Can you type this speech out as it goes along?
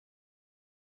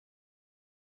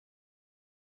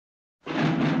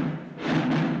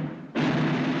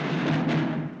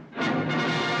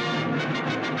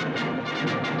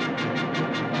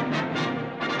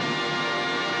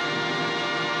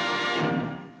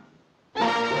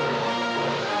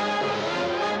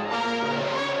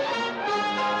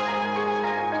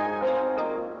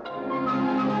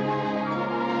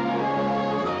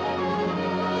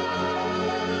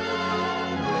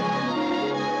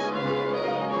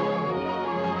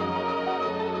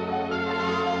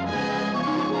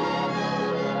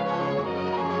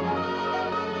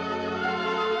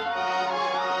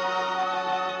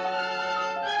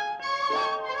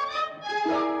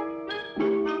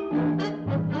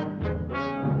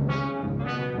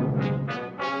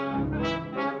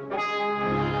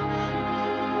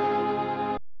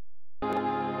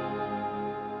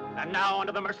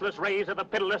under the merciless rays of the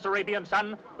pitiless Arabian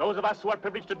sun, those of us who are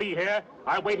privileged to be here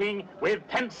are waiting with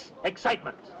tense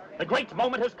excitement. The great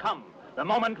moment has come, the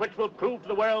moment which will prove to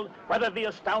the world whether the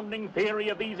astounding theory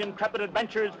of these intrepid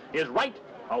adventurers is right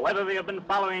or whether they have been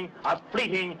following a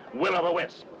fleeting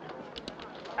will-o'-the-wisp.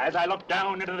 As I look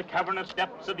down into the cavernous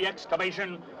depths of the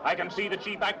excavation, I can see the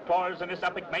chief actors in this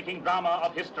epic-making drama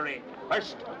of history.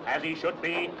 First, as he should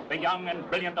be, the young and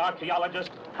brilliant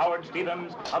archaeologist, Howard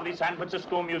Stevens of the San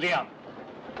Francisco Museum.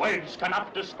 Words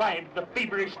cannot describe the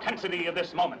feverish tensity of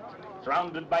this moment.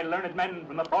 Surrounded by learned men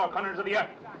from the four corners of the earth,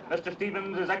 Mr.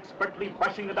 Stevens is expertly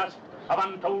brushing the dust of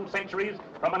untold centuries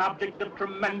from an object of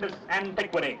tremendous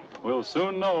antiquity. We'll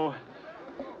soon know.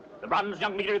 The bronze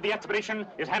young leader of the expedition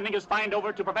is handing his find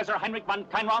over to Professor Heinrich von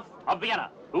Kleinroth of Vienna,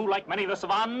 who, like many of the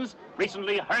savants,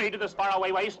 recently hurried to this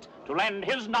faraway waste to lend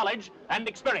his knowledge and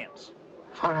experience.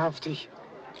 Wahrhaftig.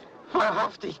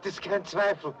 Wahrhaftig, there's kein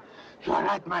Zweifel. You are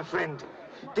right, my friend.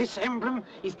 This emblem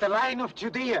is the Lion of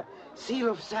Judea, seal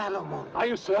of Salomon. Are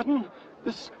you certain?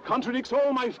 This contradicts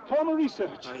all my former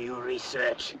research. Oh, you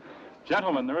research?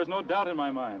 Gentlemen, there is no doubt in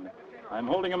my mind. I'm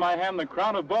holding in my hand the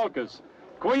crown of Balkis,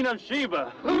 Queen of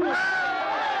Sheba.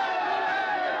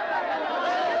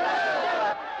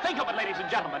 Think of it, ladies and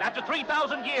gentlemen. After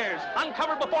 3,000 years,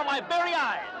 uncovered before my very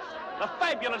eyes, the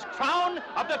fabulous crown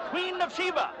of the Queen of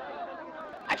Sheba.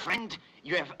 My friend,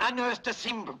 you have unearthed a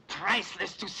symbol,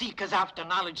 priceless to seekers after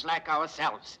knowledge like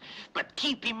ourselves. But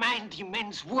keep in mind the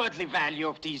immense worldly value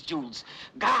of these jewels.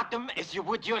 Guard them as you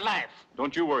would your life.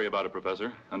 Don't you worry about it,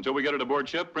 Professor. Until we get it aboard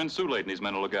ship, Prince Sulate and his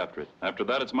men will look after it. After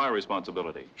that, it's my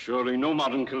responsibility. Surely no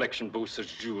modern collection boasts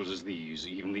such jewels as these.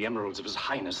 Even the emeralds of His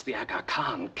Highness, the Aga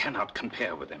Khan, cannot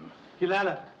compare with them.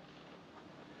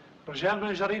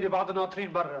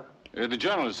 The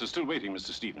journalist is still waiting,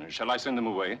 Mr. Stevens. Shall I send them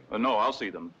away? No, I'll see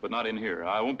them, but not in here.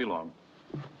 I won't be long.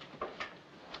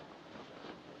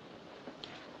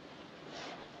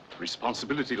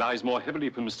 Responsibility lies more heavily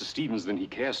upon Mr. Stevens than he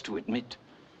cares to admit.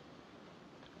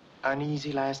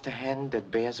 Uneasy lies the hand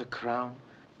that bears a crown.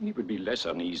 He would be less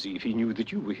uneasy if he knew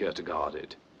that you were here to guard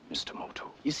it, Mr. Moto.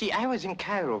 You see, I was in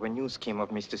Cairo when news came of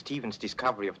Mr. Stevens'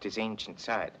 discovery of this ancient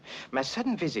site. My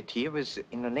sudden visit here was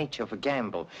in the nature of a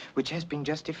gamble, which has been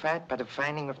justified by the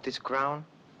finding of this crown.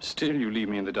 Still, you leave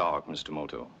me in the dark, Mr.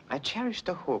 Moto. I cherish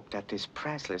the hope that this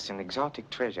priceless and exotic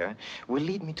treasure will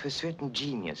lead me to a certain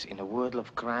genius in a world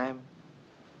of crime.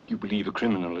 You believe a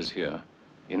criminal is here,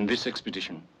 in this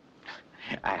expedition?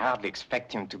 I hardly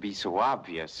expect him to be so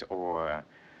obvious or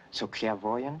so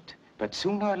clairvoyant. But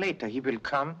sooner or later, he will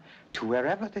come to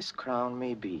wherever this crown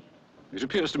may be. It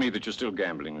appears to me that you're still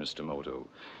gambling, Mr. Moto.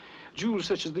 Jewels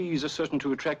such as these are certain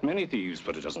to attract many thieves,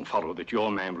 but it doesn't follow that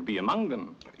your man will be among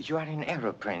them. You are in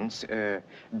error, Prince.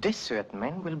 This certain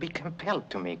man will be compelled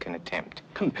to make an attempt.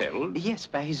 Compelled? Yes,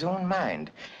 by his own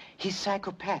mind. He's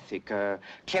psychopathic,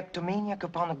 kleptomaniac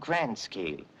upon a grand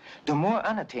scale. The more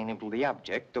unattainable the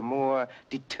object, the more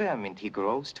determined he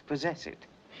grows to possess it.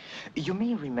 You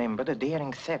may remember the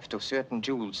daring theft of certain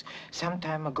jewels some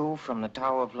time ago from the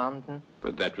Tower of London.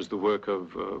 But that was the work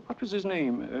of, what was his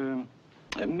name?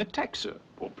 Metaxa.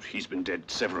 Oh, he's been dead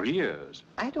several years.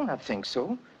 I do not think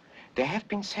so. There have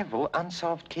been several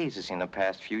unsolved cases in the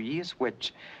past few years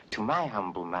which, to my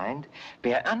humble mind,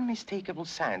 bear unmistakable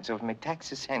signs of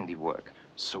Metaxa's handiwork.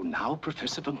 So now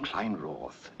Professor von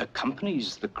Kleinroth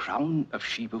accompanies the crown of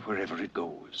Sheba wherever it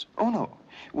goes. Oh, no.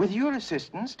 With your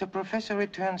assistance, the professor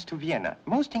returns to Vienna,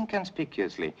 most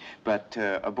inconspicuously. But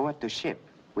aboard the ship,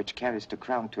 which carries the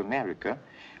crown to America,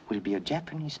 will be a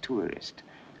Japanese tourist,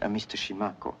 Mr.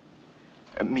 Shimako.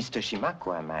 Mr.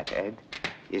 Shimako, I might add,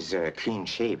 is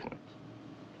clean-shaven.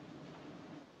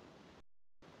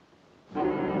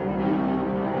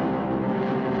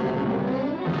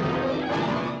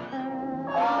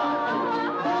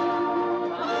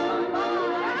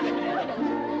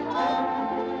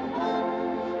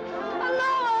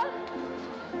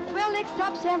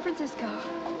 San Francisco.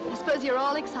 I suppose you're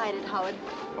all excited, Howard.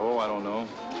 Oh, I don't know.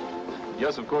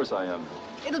 Yes, of course I am.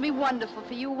 It'll be wonderful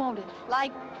for you, won't it?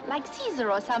 Like Caesar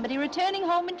or somebody returning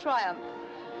home in triumph.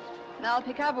 And I'll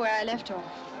pick up where I left off.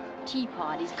 Tea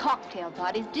parties, cocktail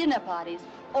parties, dinner parties.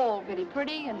 All really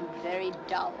pretty and very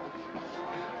dull.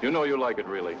 You know you like it,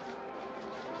 really.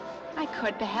 I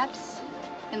could, perhaps,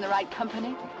 in the right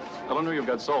company. Eleanor, you've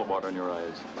got salt water in your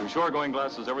eyes. With shore-going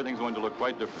glasses, everything's going to look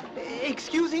quite different.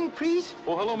 Excusing, please?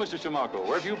 Oh, hello, Mr. Shimako.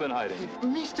 Where have you been hiding?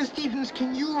 Mr. Stevens,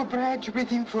 can you oblige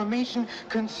with information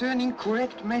concerning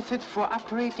correct methods for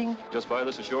operating? Just buy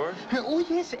this ashore? Oh,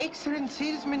 yes, excellent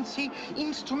salesmen say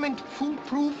instrument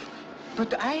foolproof.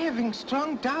 But I having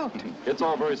strong doubt. It's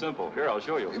all very simple. Here, I'll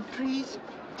show you. Please.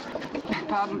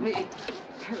 Pardon me.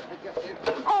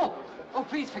 Oh,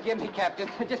 please forgive me, Captain.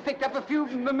 I just picked up a few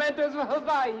mementos for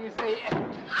Hawaii, you see.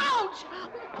 Ouch!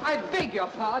 I beg your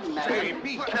pardon, madam. Hey,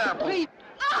 be careful. Please.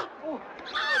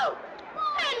 Oh!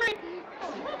 Henry!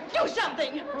 Do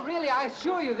something! Well, really, I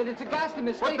assure you that it's a ghastly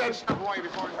mistake. Put that stuff away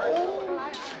before you...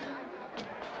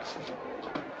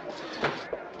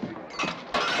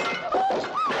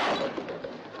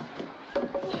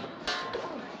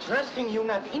 Trusting you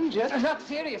not injured. Not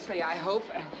seriously, I hope.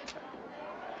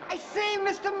 I say,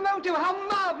 Mr. Moto, how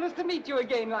marvelous to meet you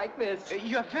again like this.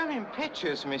 You're very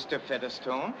impetuous, Mr.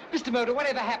 Featherstone. Mr. Moto,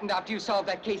 whatever happened after you solved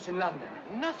that case in London?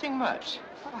 Nothing much.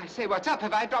 Oh, I say, what's up?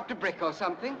 Have I dropped a brick or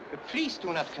something? Please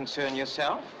do not concern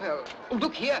yourself. Well,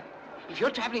 look here. If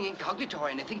you're traveling incognito or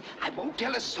anything, I won't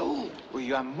tell a soul. Well,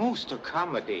 you are most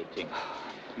accommodating.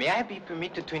 May I be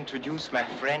permitted to introduce my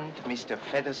friend, Mr.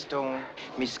 Featherstone,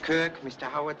 Miss Kirk, Mr.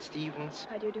 Howard Stevens?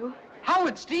 How do you do?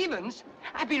 Howard Stevens?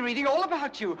 I've been reading all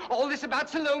about you. All this about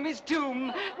Salome's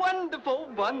tomb. Wonderful,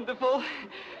 wonderful.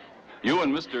 You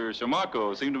and Mr.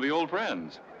 Shimako seem to be old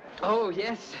friends. Oh,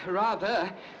 yes,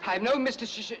 rather. I've known Mr.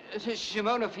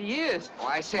 Shimono for years. Oh,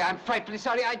 I say, I'm frightfully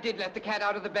sorry I did let the cat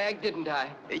out of the bag, didn't I?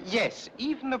 Yes,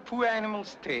 even the poor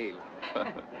animal's tail.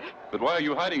 But why are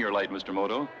you hiding your light, Mr.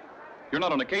 Moto? You're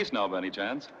not on a case now, by any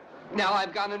chance. Now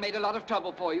I've gone and made a lot of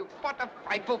trouble for you. What a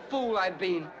frightful fool I've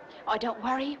been. Oh, don't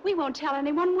worry. We won't tell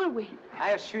anyone, will we?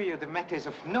 I assure you the matter is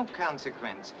of no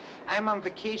consequence. I'm on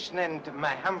vacation and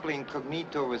my humble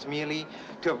incognito was merely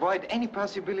to avoid any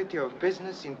possibility of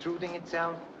business intruding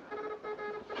itself.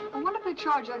 I wonder if they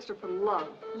charge extra for love.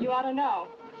 You ought to know.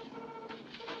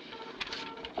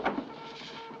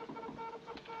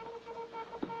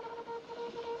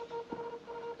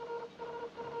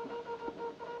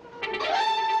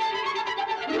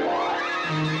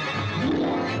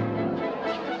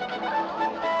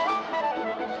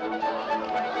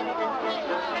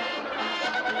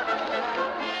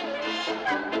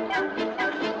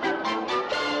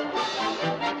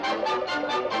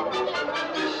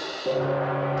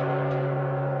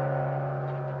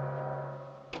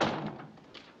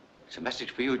 It's a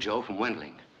message for you, Joe, from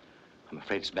Wendling. I'm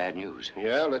afraid it's bad news.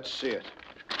 Yeah, let's see it.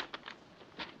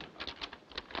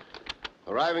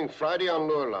 Arriving Friday on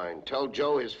Lure Line. Tell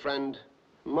Joe his friend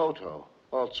Moto,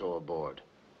 also aboard.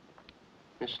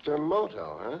 Mr.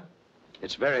 Moto, huh?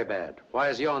 It's very bad. Why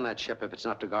is he on that ship if it's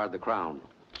not to guard the crown?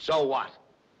 So what?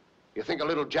 You think a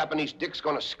little Japanese dick's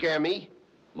gonna scare me?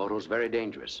 Moto's very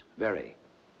dangerous. Very.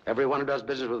 Everyone who does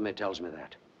business with me tells me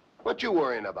that. What you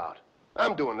worrying about?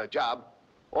 I'm doing the job.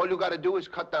 All you gotta do is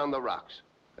cut down the rocks.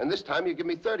 And this time you give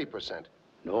me 30%.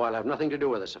 No, I'll have nothing to do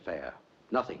with this affair.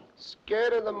 Nothing.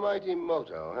 Scared of the mighty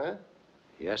Moto, huh?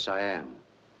 Yes, I am.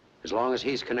 As long as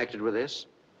he's connected with this,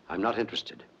 I'm not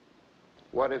interested.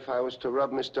 What if I was to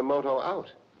rub Mr. Moto out?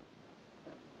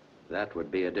 That would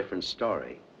be a different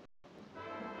story.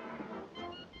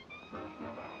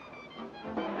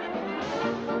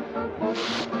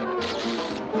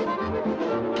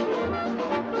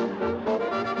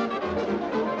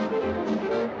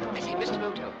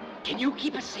 Can you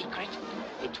keep a secret?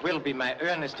 It will be my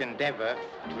earnest endeavor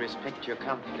to respect your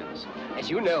confidence. As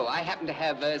you know, I happen to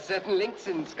have certain links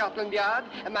in Scotland Yard.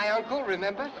 And my uncle,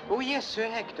 remember? Oh, yes, Sir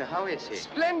Hector. How is he?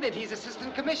 Splendid. He's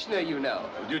assistant commissioner, you know.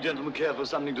 Would you gentlemen care for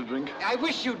something to drink? I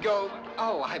wish you'd go...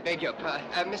 Oh, I beg your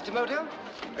pardon. Mr. Moto?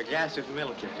 A glass of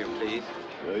milk, if you please.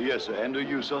 Yes, sir. And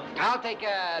you, sir? I'll take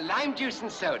lime juice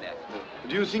and soda.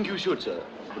 Do you think you should, sir?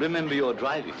 Remember you're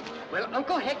driving. Well,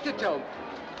 Uncle Hector told me.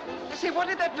 Say, what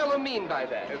did that fellow mean by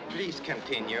that? Please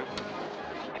continue.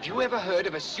 Have you ever heard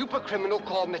of a super criminal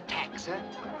called Metaxa?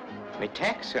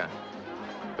 Metaxa?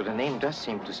 But the name does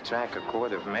seem to strike a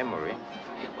chord of memory.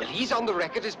 Well, he's on the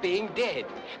record as being dead.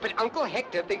 But Uncle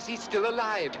Hector thinks he's still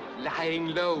alive, lying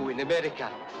low in America.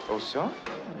 Oh, so?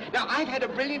 Now, I've had a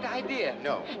brilliant idea.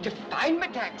 No. To find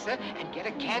Metaxa and get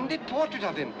a candid portrait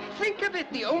of him. Think of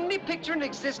it, the only picture in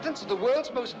existence of the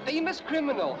world's most famous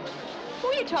criminal. Who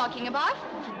are you talking about?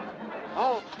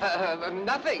 Oh,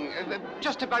 nothing.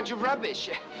 Just a bunch of rubbish.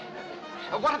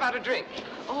 What about a drink?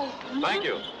 Oh, Thank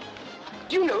you.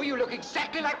 Do you know you look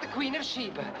exactly like the Queen of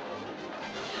Sheba?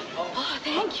 Oh,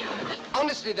 thank you.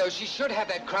 Honestly, though, she should have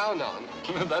that crown on.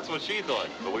 That's what she thought,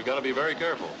 but we've got to be very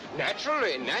careful.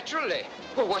 Naturally, naturally.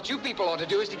 Well, what you people ought to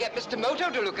do is to get Mr. Moto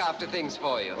to look after things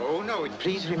for you. Oh, no.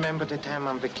 Please remember that I'm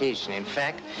on vacation. In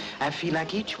fact, I feel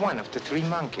like each one of the three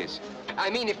monkeys. I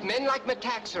mean, if men like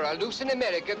Metaxa are loose in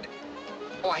America...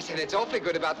 Oh, I said it's awfully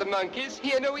good about the monkeys.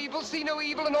 Hear no evil, see no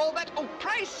evil, and all that. Oh,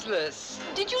 priceless.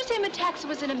 Did you say Metaxa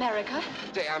was in America?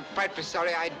 Say, I'm frightfully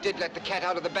sorry I did let the cat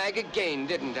out of the bag again,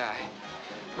 didn't I?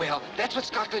 Well, that's what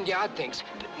Scotland Yard thinks.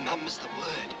 But mum's the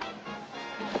word.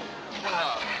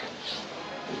 Oh.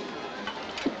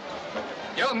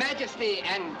 Your Majesty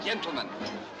and gentlemen,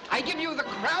 I give you the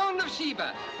Crown of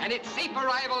Sheba and its safe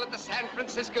arrival at the San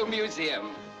Francisco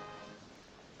Museum.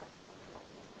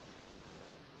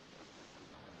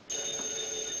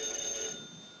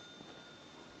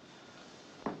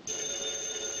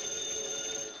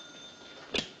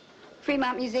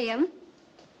 Fremont Museum.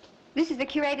 This is the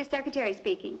curator's secretary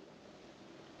speaking.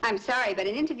 I'm sorry, but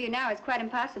an interview now is quite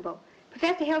impossible.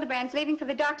 Professor Hildebrand's leaving for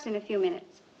the docks in a few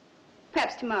minutes.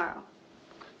 Perhaps tomorrow.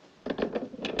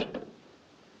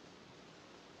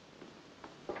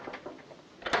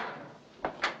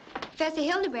 Professor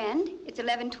Hildebrand, it's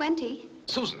 11:20.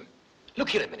 Susan, look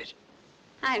here a minute.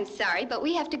 I'm sorry, but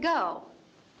we have to go.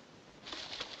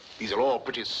 These are all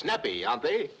pretty snappy, aren't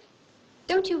they?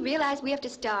 Don't you realize we have to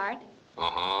start?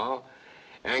 Uh-huh.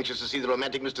 Anxious to see the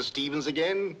romantic Mr. Stevens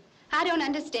again? I don't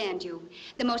understand you.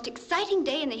 The most exciting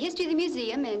day in the history of the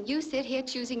museum, and you sit here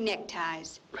choosing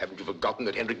neckties. Haven't you forgotten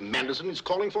that Hendrik Manderson is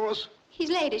calling for us? He's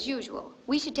late as usual.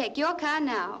 We should take your car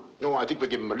now. No, I think we'll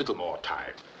give him a little more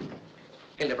time.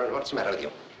 Hildebrand, what's the matter with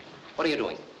you? What are you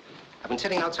doing? I've been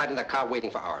sitting outside in the car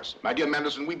waiting for hours. My dear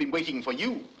Manderson, we've been waiting for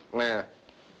you.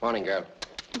 Morning, girl.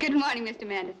 Good morning, Mr.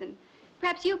 Manderson.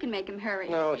 Perhaps you can make him hurry.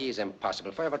 No, he's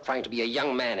impossible. Forever trying to be a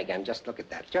young man again. Just look at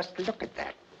that. Just look at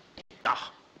that.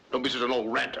 Ah, don't be such an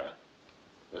old ranter.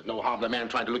 There's no harm in a man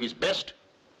trying to look his best.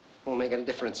 Won't make any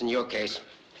difference in your case.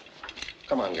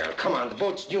 Come on, girl. Come on. The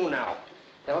boat's due now.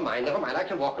 Never mind. I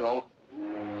can walk along.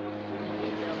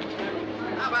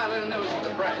 How about a little news to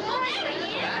the press?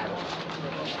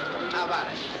 How about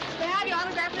it? May I have your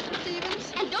autograph, Mr.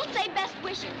 Stevens? And don't say best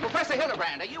wishes. Professor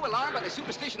Hildebrand, are you alarmed by the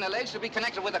superstition alleged to be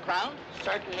connected with the crown?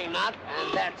 Certainly not,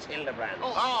 and that's Hildebrand.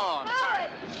 Oh, I'm sorry.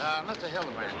 Mr.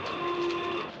 Hildebrand.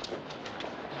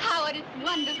 Howard, it's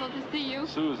wonderful to see you.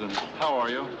 Susan, how are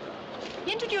you?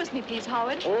 Introduce me, please,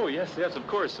 Howard. Oh, yes, of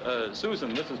course.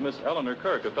 Susan, this is Miss Eleanor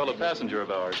Kirk, a fellow passenger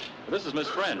of ours. This is Miss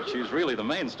French. She's really the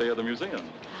mainstay of the museum.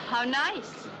 How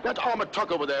nice. That armored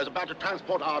truck over there is about to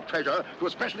transport our treasure to a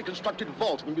specially constructed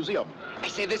vault in the museum. I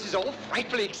say, this is all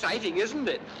frightfully exciting, isn't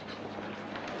it?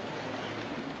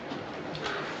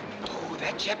 Oh,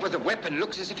 that chap with the weapon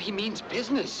looks as if he means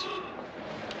business.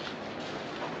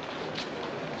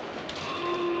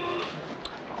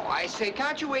 Oh, I say,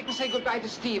 can't you wait and say goodbye to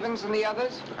Stevens and the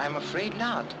others? I'm afraid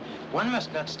not. One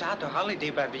must not start a holiday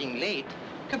by being late.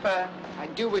 Goodbye. I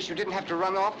do wish you didn't have to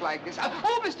run off like this.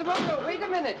 Oh, Mr. Moto, wait a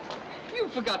minute. You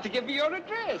forgot to give me your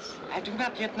address. I do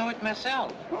not yet know it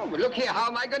myself. Oh, well, look here. How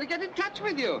am I going to get in touch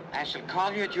with you? I shall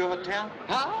call you at your hotel.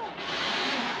 Huh?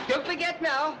 Don't forget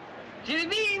now.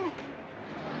 Genevieve.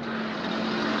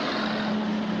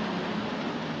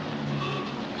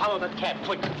 Follow that cab,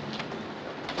 quick.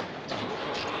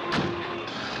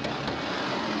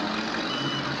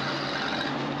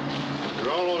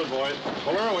 You're all loaded, boys.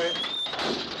 Pull her away.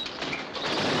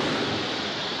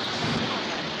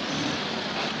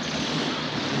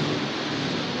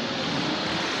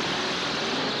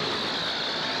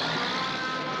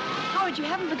 Howard, you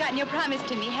haven't forgotten your promise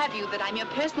to me, have you, that I'm your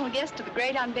personal guest to the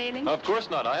great unveiling? Of course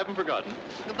not. I haven't forgotten.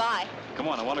 Goodbye. Come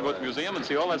on, I want to go to the museum and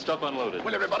see all that stuff unloaded.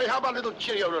 Well, everybody, how about a little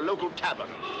cheerio at a local tavern?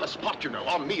 A spot, you know,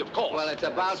 on me, of course. Well, it's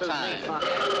about time.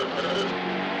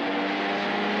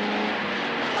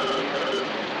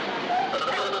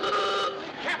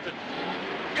 Captain,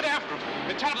 get after them.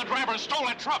 The talented driver stole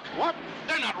that truck. What?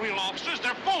 They're not real officers,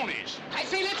 they're phonies. I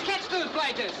say, let's catch those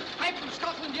blighters. I'm from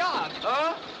Scotland Yard.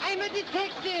 Huh? I'm a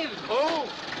detective. Oh.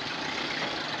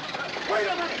 Wait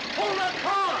a minute. Hold that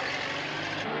car.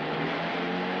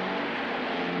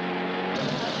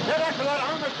 Get after that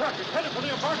armored truck. It's headed for the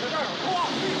Embarcadero. Go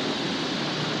on.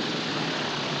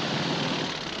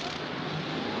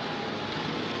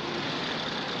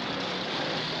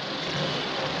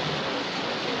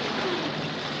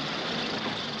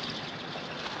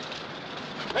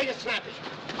 Make it snappy.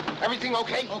 Everything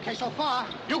okay? Okay so far.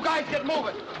 You guys get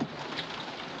moving.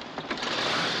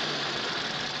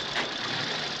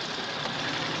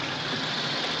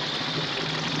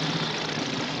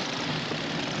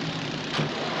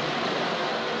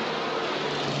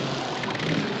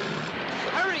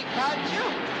 Hurry, can't you?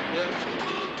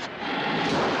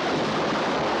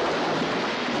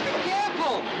 Be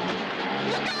careful.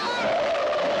 Look out!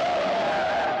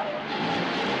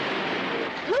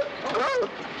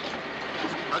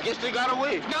 I guess they got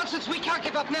away. Nonsense, we can't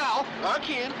give up now. I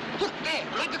can. Look there,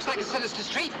 that looks like a sinister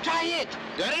street. Try it.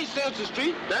 That ain't Spencer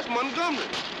Street. That's Montgomery.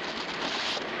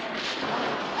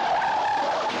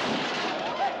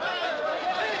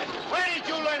 Where did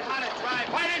you learn how to drive?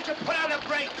 Why didn't you put on the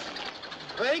brakes?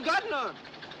 I ain't got none.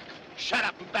 Shut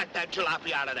up and back that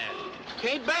jalopy out of there.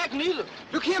 Can't back neither.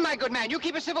 Look here, my good man. You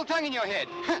keep a civil tongue in your head.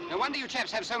 No wonder you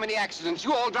chaps have so many accidents.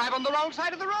 You all drive on the wrong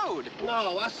side of the road.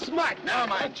 No, a smart. Never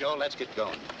mind, Joe. Let's get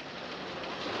going.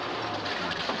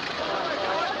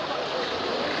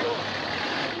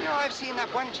 You know, I've seen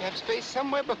that one chap's face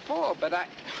somewhere before, but I...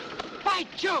 By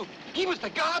Jove! He was the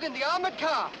guard in the armored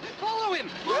car. Follow him.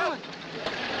 Yeah.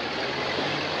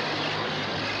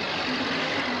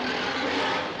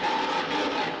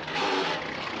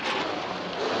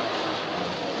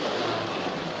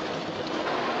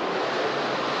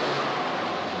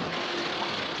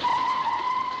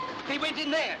 They went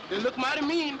in there. They look mighty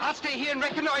mean. I'll stay here and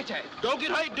reconnoiter. Don't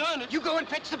get how you done it. You go and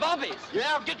fetch the bobbies.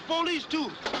 Yeah, I'll get the police,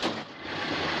 too.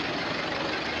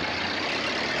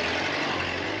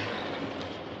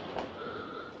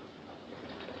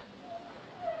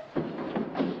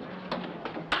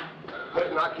 Put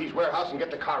it in Archie's warehouse and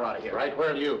get the car out of here. Right,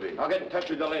 where'll you be? I'll get in touch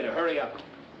with you later. Hurry up.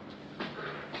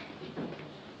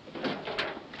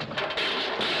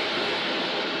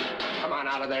 Come on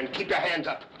out of there and keep your hands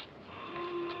up.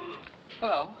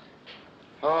 Hello.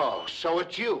 Oh, so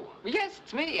it's you. Yes,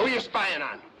 it's me. Who are you spying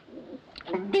on?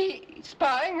 Me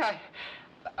spying?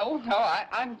 Oh, no,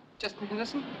 I'm just an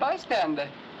innocent bystander.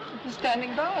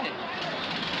 Standing by.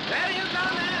 There he is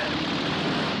down there.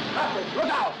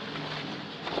 Look out!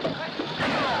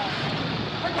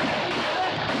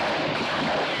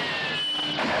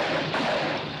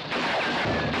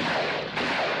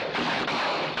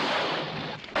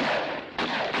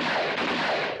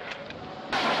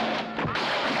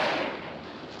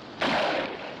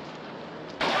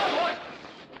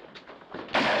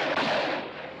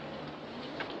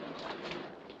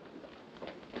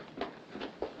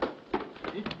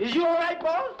 Is you all right,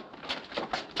 boss?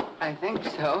 I think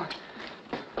so.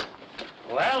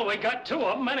 Well, we got two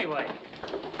of them anyway.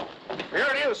 Here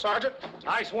it is, Sergeant.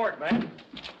 Nice work, man.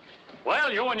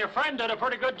 Well, you and your friend did a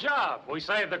pretty good job. We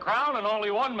saved the crown and only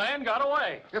one man got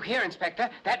away. Look here, Inspector.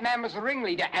 That man was the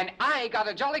ringleader, and I got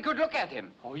a jolly good look at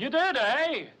him. Oh, you did,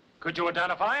 eh? Could you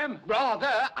identify him?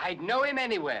 Rather. I'd know him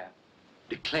anywhere.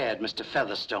 Declared Mr.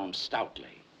 Featherstone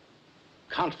stoutly.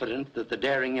 Confident that the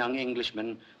daring young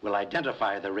Englishman will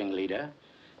identify the ringleader,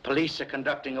 police are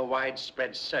conducting a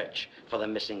widespread search for the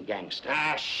missing gangster.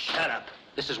 Ah, shut up.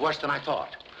 This is worse than I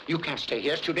thought. You can't stay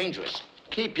here. It's too dangerous.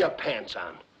 Keep your pants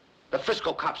on. The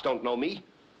Frisco cops don't know me.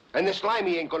 And this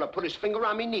limey ain't gonna put his finger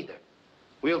on me neither.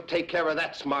 We'll take care of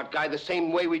that smart guy the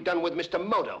same way we done with Mr.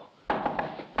 Moto.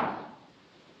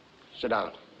 Sit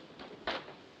down.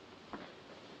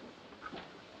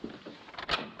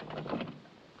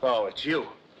 Oh, it's you.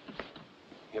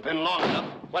 You've been long enough.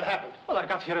 What happened? Well, I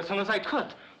got here as soon as I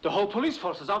could. The whole police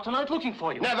force is out tonight looking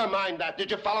for you. Never mind that. Did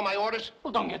you follow my orders?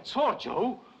 Well, don't get sore,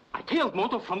 Joe. I tailed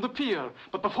Moto from the pier,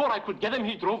 but before I could get him,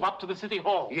 he drove up to the city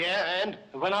hall. Yeah, and?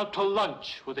 I went out to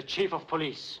lunch with the chief of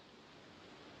police.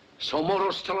 So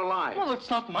Moto's still alive? Well, it's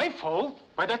not my fault.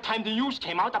 By that time, the news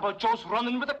came out about Joe's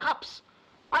running with the cops.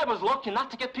 I was lucky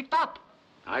not to get picked up.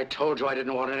 I told you I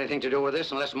didn't want anything to do with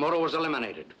this unless Moto was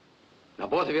eliminated. Now,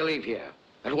 both of you leave here.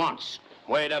 At once.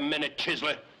 Wait a minute,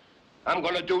 Chisler. I'm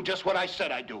gonna do just what I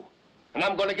said I'd do. And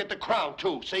I'm gonna get the crown,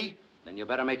 too, see? Then you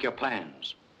better make your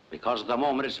plans. Because at the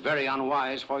moment, it's very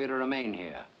unwise for you to remain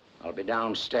here. I'll be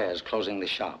downstairs closing the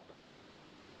shop.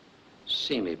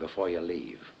 See me before you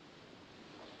leave.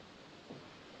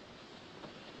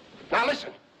 Now,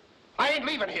 listen. I ain't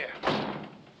leaving here.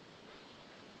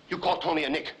 You call Tony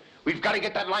and Nick. We've got to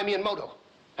get that limey and Moto.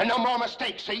 And no more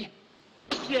mistakes, see?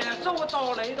 耶穌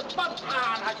道理都不限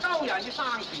係高人嘅生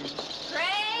權，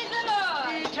 Praise the Lord.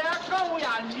 而且高人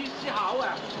與思考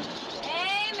啊！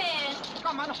 Amen. 今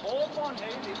晚好歡喜，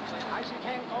你睇先聽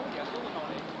講耶穌嘅道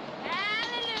理。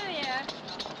 Hallelujah.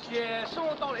 耶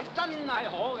穌道理真係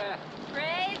好嘅。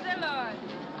 Praise the Lord.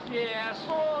 耶穌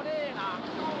咧嗱，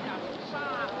高人生，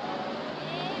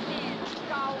 Amen.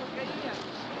 教幾人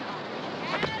思考。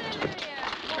 Hallelujah.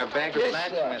 A bag of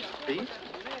blacksmith's beef?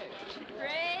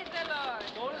 Praise the Lord.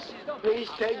 Please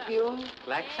take you.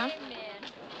 Like some? Amen.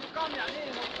 今日呢，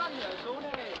我真耶穌咧。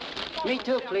 Me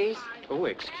too, please. Oh,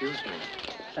 excuse me.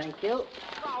 Thank you.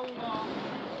 夠我。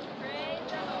 Praise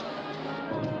the Lord.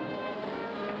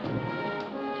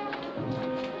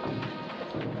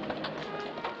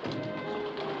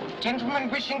 Gentlemen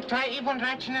wishing to try Avon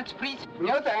nuts, please?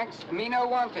 No, thanks. Me no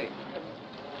want it.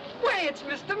 Why, it's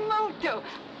Mr. Moto.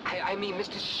 I mean,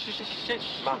 Mr.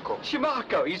 Marco.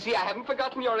 Marco. You see, I haven't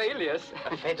forgotten your alias.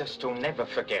 A Featherstone never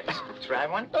forgets. Try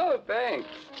one? Oh, thanks.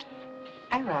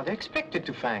 I rather expected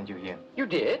to find you here. You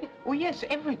did? Oh, yes,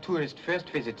 every tourist first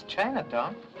visits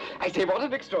Chinatown. I say, what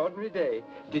an extraordinary day.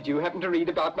 Did you happen to read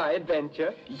about my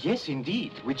adventure? Yes,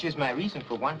 indeed, which is my reason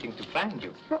for wanting to find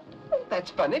you. Well, that's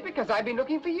funny, because I've been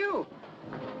looking for you.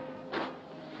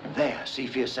 There, see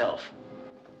for yourself.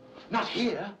 Not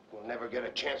here. We'll never get a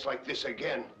chance like this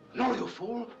again. No, you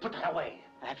fool. Put that away.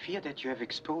 I fear that you have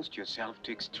exposed yourself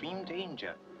to extreme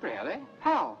danger. Really?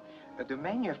 How? The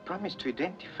man you have promised to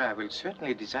identify will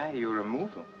certainly desire your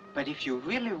removal. But if you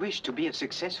really wish to be a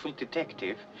successful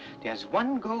detective, there's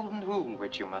one golden rule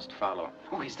which you must follow.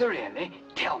 Oh, is there really?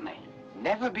 Tell me.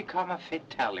 Never become a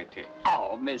fatality.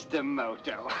 Oh, Mr.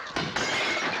 Moto.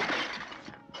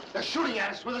 They're shooting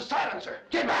at us with a silencer.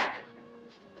 Get back!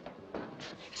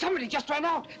 Somebody just ran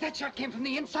out. That shot came from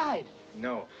the inside.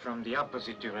 No, from the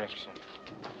opposite direction.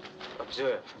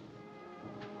 Observe.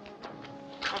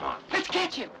 Come on. Let's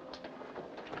catch him.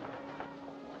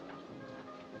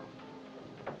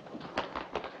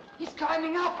 He's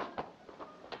climbing up.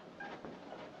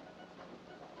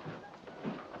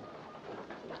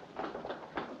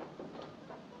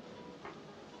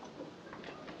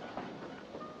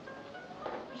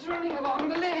 He's running along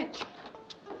the ledge.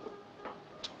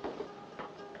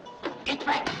 Get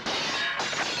back.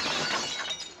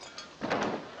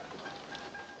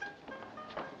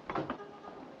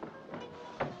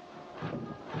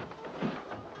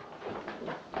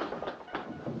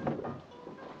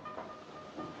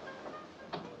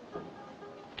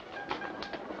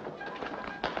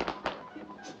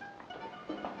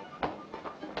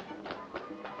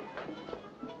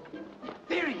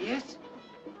 There he is.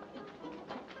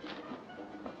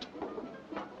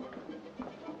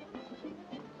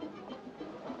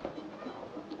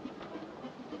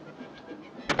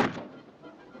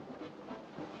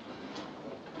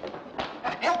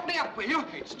 Help me up, will you?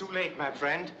 It's too late, my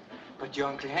friend. But your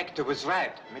Uncle Hector was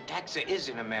right. Metaxa is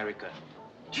in America.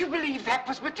 Do you believe that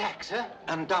was Metaxa?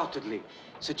 Undoubtedly.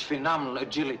 Such phenomenal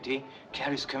agility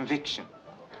carries conviction.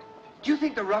 Do you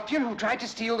think the ruffian who tried to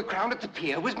steal the crown at the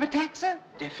pier was Metaxa?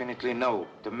 Definitely no.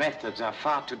 The methods are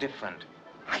far too different.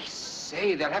 I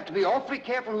say, they'll have to be awfully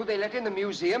careful who they let in the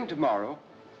museum tomorrow.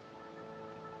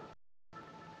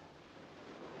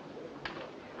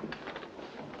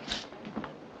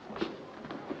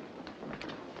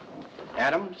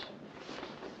 Adams,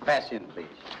 pass in, please.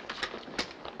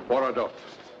 Borodov.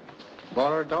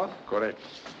 Borodov? Correct.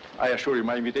 I assure you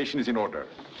my invitation is in order.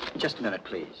 Just a minute,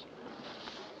 please.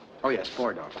 Oh, yes,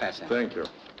 Borodov, pass in. Thank you.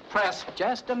 Press.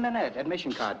 Just a minute.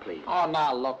 Admission card, please. Oh,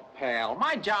 now look, pal.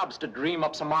 My job's to dream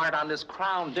up some art on this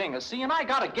crown dingus, see, and I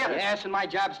gotta get it. Yes, and my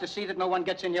job's to see that no one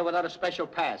gets in here without a special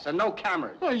pass, and no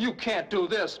cameras. Well, you can't do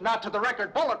this. Not to the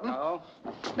record bulletin. No.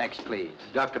 Next, please.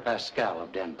 Dr. Pascal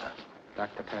of Denver.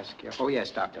 Dr. Pascal. Oh,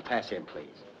 yes, Doctor. Pass in, please.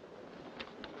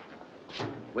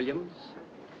 Williams.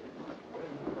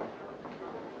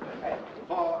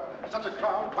 For such a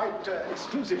crowd, quite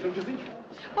exclusive, don't you think?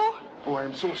 Oh. Oh,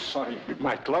 I'm so sorry.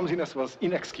 My clumsiness was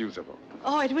inexcusable.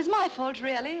 Oh, it was my fault,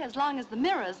 really, as long as the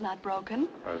mirror's not broken.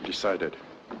 I've decided.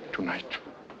 Tonight.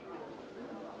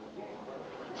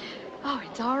 Oh,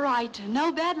 it's all right.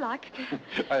 No bad luck.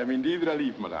 I am indeed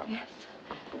relieved, madame. Yes.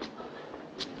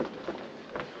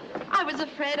 I was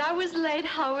afraid I was late,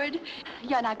 Howard.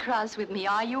 You're not cross with me,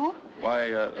 are you? Why,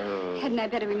 Hadn't I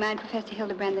better remind Professor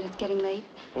Hildebrand that it's getting late?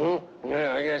 Hmm?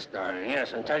 Yeah, I guess, darling,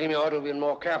 yes. And tell him you ought to have been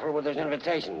more careful with his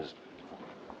invitations.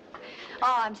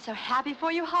 Oh, I'm so happy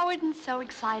for you, Howard, and so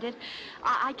excited.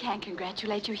 I can't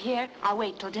congratulate you here. I'll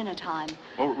wait till dinner time.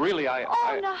 Oh, really, no,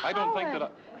 I don't think that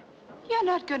Howard. You're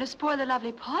not going to spoil the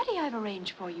lovely party I've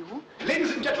arranged for you. Ladies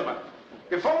and gentlemen,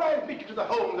 before I admit you to the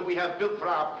home that we have built for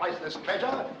our priceless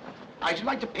treasure, I should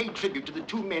like to pay tribute to the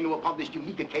two men who upon this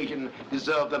unique occasion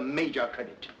deserve the major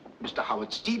credit, Mr.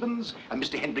 Howard Stevens and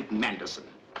Mr. Hendrik Manderson.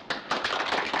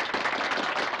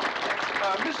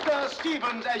 Mr.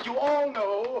 Stevens, as you all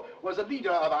know, was the leader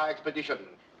of our expedition.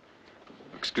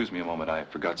 Excuse me a moment, I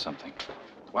forgot something.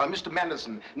 While Mr.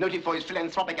 Manderson, noted for his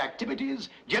philanthropic activities,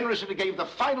 generously gave the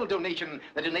final donation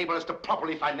that enabled us to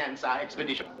properly finance our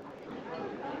expedition.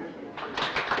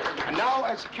 And now,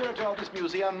 as curator of this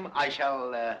museum, I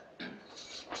shall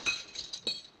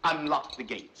unlock the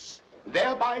gates,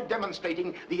 thereby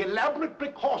demonstrating the elaborate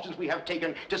precautions we have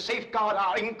taken to safeguard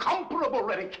our incomparable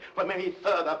relic from any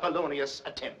further felonious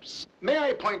attempts. May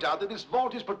I point out that this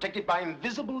vault is protected by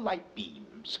invisible light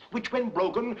beams, which, when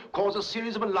broken, cause a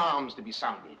series of alarms to be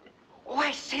sounded. Oh,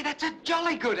 I say, that's a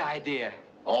jolly good idea.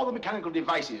 All the mechanical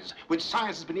devices which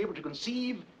science has been able to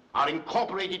conceive are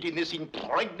incorporated in this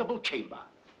impregnable chamber.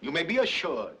 You may be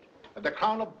assured that the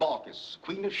crown of Baucis,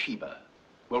 Queen of Sheba,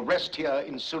 will rest here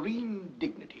in serene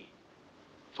dignity.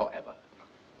 forever.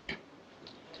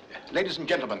 Ladies and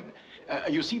gentlemen,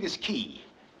 you see this key.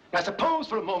 Now suppose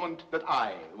for a moment that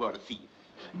I were a thief.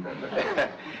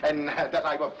 And that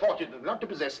I were fortunate not to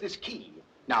possess this key.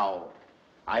 Now,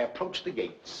 I approach the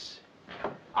gates.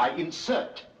 I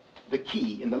insert the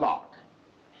key in the lock.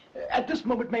 At this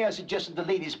moment, may I suggest that the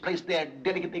ladies place their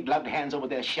delicately gloved hands over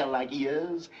their shell-like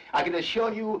ears? I can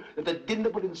assure you that the dinner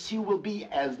that will ensue will be,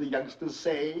 as the youngsters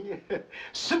say,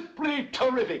 simply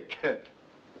terrific.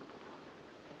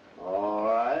 All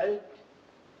right.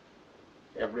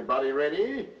 Everybody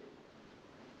ready?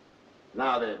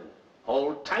 Now then,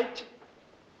 hold tight.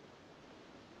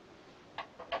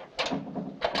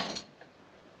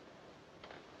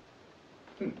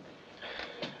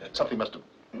 Something must have...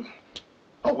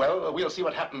 Oh, well, we'll see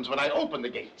what happens when I open the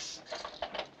gates.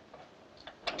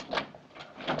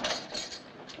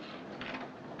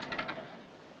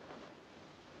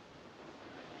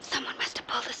 Someone must have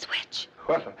pulled the switch.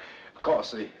 Well, of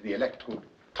course, the electrical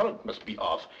current must be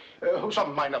off.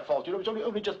 Some minor fault, you know, it's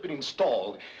only just been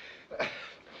installed.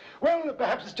 Well,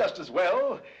 perhaps it's just as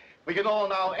well. We can all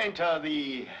now enter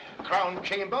the crown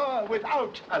chamber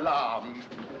without alarm.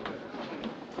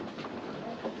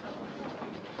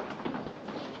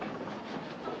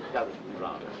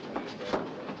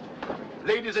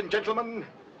 Ladies and gentlemen,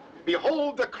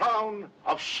 behold the crown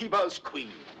of Sheba's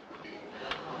queen.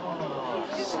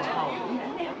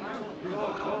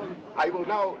 I will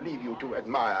now leave you to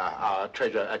admire our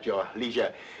treasure at your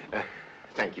leisure.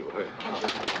 Thank you.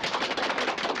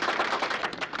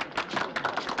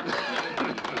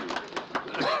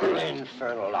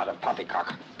 Infernal lot of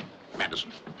poppycock.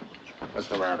 Manderson, what's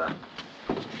the matter?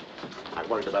 I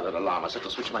worried about that alarm. I set the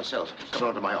switch myself. Come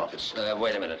on to my office.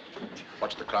 Wait a minute.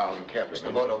 Watch the crown carefully.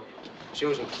 Mr. Moto.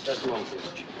 Susan, just a moment,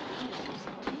 please.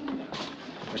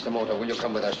 Mr. Moto, will you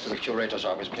come with us to the curator's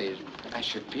office, please? I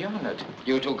should be honored.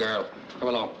 You too, girl. Come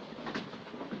along.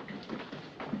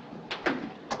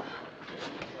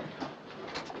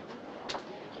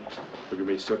 Will you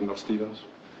be certain of Stevens?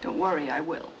 Don't worry, I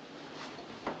will.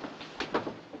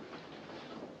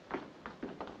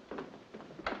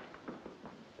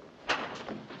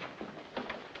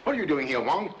 What are you doing here,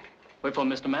 Wong? Wait for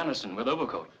Mr. Manderson with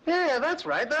overcoat. Yeah, that's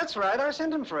right. I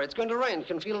sent him for it. It's going to rain.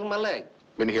 Can feel it in my leg.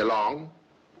 Been here long?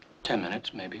 10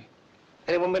 minutes, maybe.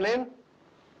 Anyone been in?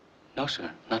 No,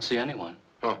 sir. Not see anyone.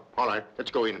 Oh, all right.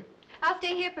 Let's go in. I'll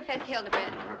stay here, Professor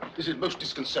Hildebrand. This is most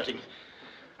disconcerting.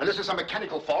 Unless there's some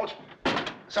mechanical fault,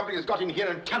 somebody has got in here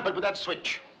and tampered with that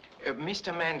switch.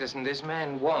 Mr. Manderson, this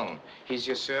man Wong, he's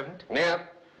your servant? Yeah.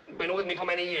 Been with me for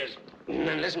many years.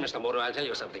 And listen, Mr. Moto, I'll tell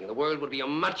you something. The world would be a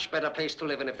much better place to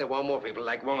live in if there were more people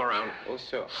like Wong around. Oh,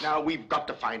 so. Now, we've got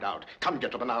to find out. Come,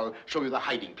 gentlemen, I'll show you the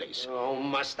hiding place. Oh,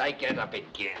 must I get up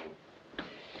again?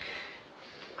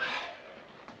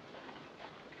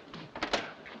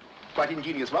 Quite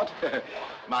ingenious, what?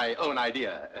 My own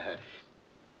idea.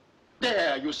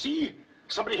 There, you see?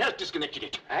 Somebody has disconnected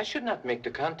it. I should not make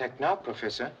the contact now,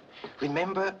 Professor.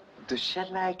 Remember the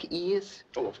shell-like ears?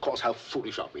 Oh, of course, how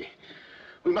foolish of me.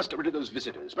 We must get rid of those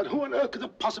visitors. But who on earth could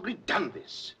have possibly done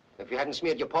this? If you hadn't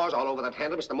smeared your paws all over that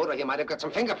handle, Mr. Moto, you might have got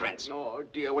some fingerprints. Oh,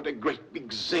 dear, what a great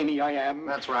big zany I am.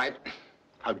 That's right.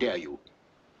 How dare you?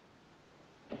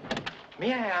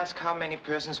 May I ask how many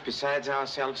persons besides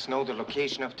ourselves know the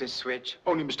location of this switch?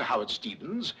 Only Mr. Howard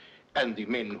Stevens and the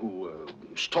men who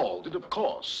stalled it, of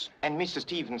course. And Mr.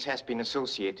 Stevens has been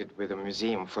associated with the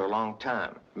museum for a long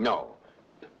time. No.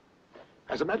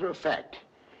 As a matter of fact,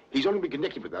 he's only been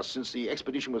connected with us since the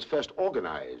expedition was first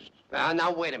organized.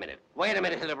 Now, wait a minute. Wait a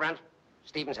minute, Hildebrand.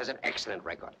 Stevens has an excellent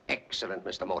record. Excellent,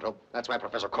 Mr. Moto. That's why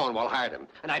Professor Cornwall hired him.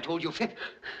 And I told you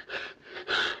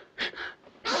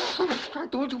I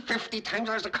told you 50 times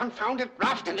I was a confounded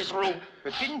raft in this room.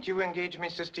 But didn't you engage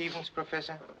Mr. Stevens,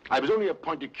 Professor? I was only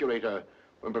appointed curator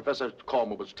when Professor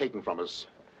Cornwall was taken from us.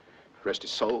 Rest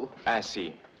his soul. I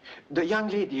see. The young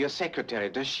lady, your secretary,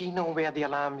 does she know where the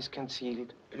alarm is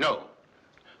concealed? No.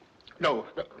 No.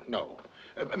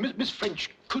 Miss French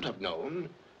could have known,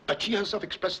 but she herself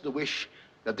expressed the wish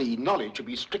that the knowledge should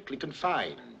be strictly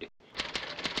confined.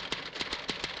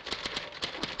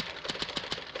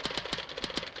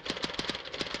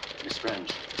 Miss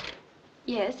French.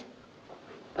 Yes?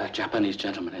 That Japanese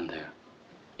gentleman in there,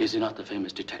 is he not the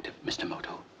famous detective, Mr.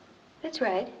 Moto? That's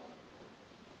right.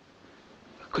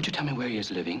 Could you tell me where he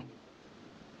is living?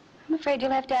 I'm afraid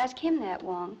you'll have to ask him that,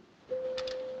 Wong.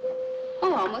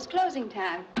 Oh, almost closing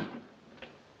time.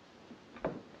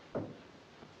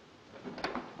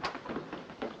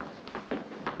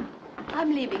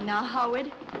 I'm leaving now,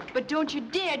 Howard. But don't you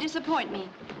dare disappoint me.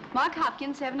 Mark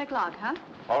Hopkins, 7 o'clock, huh?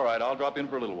 All right, I'll drop in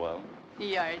for a little while.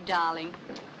 You're a darling.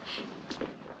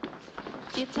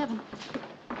 See you at 7.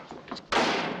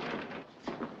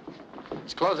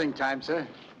 It's closing time, sir.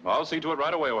 I'll see to it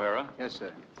right away, O'Hara. Yes,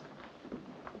 sir.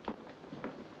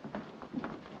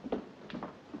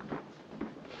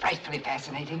 Frightfully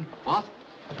fascinating. What?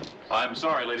 I'm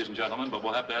sorry, ladies and gentlemen, but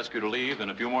we'll have to ask you to leave in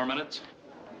a few more minutes.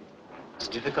 It's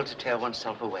difficult to tear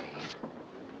oneself away.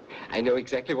 I know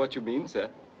exactly what you mean, sir.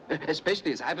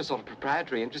 Especially as I have a sort of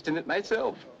proprietary interest in it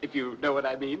myself, if you know what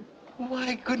I mean.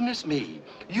 Why, goodness me.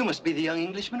 You must be the young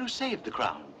Englishman who saved the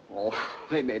crown. Oh,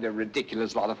 they made a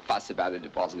ridiculous lot of fuss about it.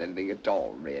 It wasn't anything at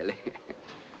all, really.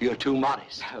 You're too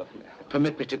modest. Oh, no.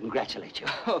 Permit me to congratulate you.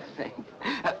 Oh, thank you.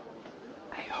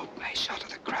 I hope my shot of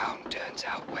the crown turns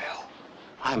out well.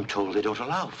 I'm told they don't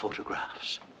allow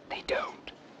photographs. They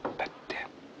don't.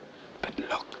 But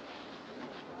look.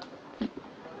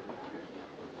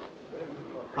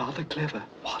 Rather clever.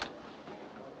 What?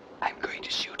 I'm going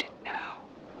to shoot it now.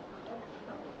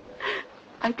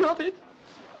 I got it.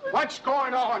 What's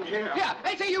going on here? Yeah,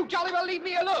 they say you jolly well leave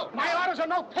me alone. My orders are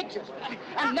no pictures.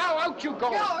 And now out you go.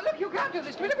 No, look, you can't do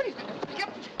this to me. Look at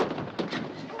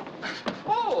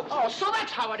Oh, so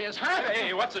that's how it is, huh?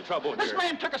 Hey, what's the trouble This here?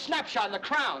 man took a snapshot of the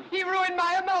crown. He ruined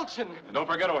my emulsion. And don't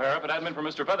forget, O'Hara, if it hadn't been for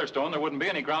Mr. Featherstone, there wouldn't be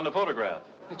any crown to photograph.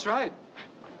 That's right.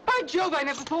 By Jove, I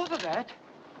never thought of that.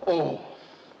 Oh,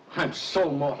 I'm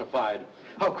so mortified.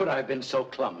 How could I have been so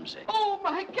clumsy? Oh,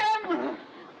 my camera.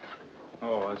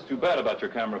 Oh, it's too bad about your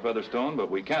camera, Featherstone, but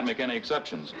we can't make any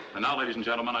exceptions. And now, ladies and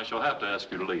gentlemen, I shall have to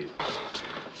ask you to leave.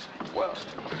 Well,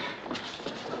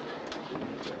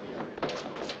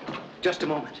 Just a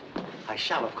moment. I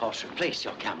shall, of course, replace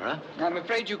your camera. I'm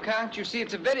afraid you can't. You see,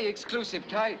 it's a very exclusive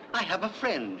type. I have a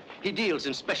friend. He deals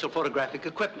in special photographic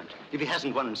equipment. If he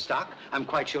hasn't one in stock, I'm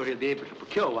quite sure he'll be able to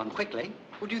procure one quickly.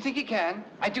 Well, do you think he can?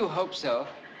 I do hope so.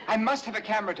 I must have a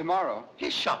camera tomorrow.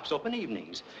 His shop's open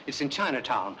evenings. It's in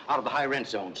Chinatown, out of the high rent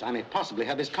zones. I may possibly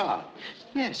have his card.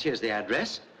 Yes, here's the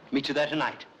address. Meet you there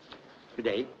tonight. Good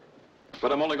day.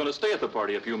 But I'm only going to stay at the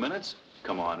party a few minutes.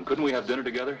 Come on, couldn't we have dinner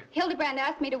together? Hildebrand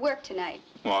asked me to work tonight.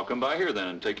 Well, I'll come by here then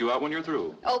and take you out when you're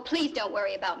through. Oh, please don't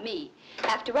worry about me.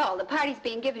 After all, the party's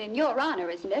being given in your honor,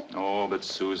 isn't it? Oh, but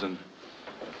Susan.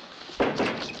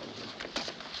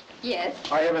 Yes.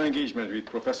 I have an engagement with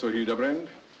Professor Hildebrand.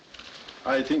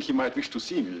 I think he might wish to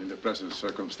see me in the present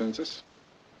circumstances.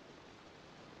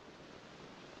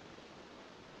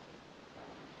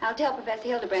 I'll tell Professor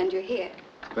Hildebrand you're here.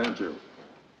 Thank you.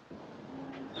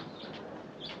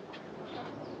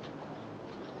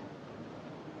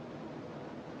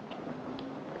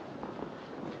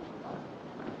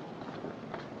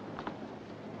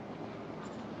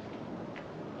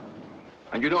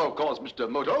 And you know, of course, Mr.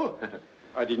 Moto.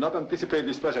 I did not anticipate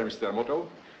this pleasure, Mr. Moto.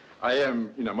 I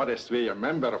am, in a modest way, a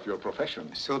member of your profession.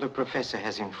 So the professor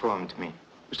has informed me.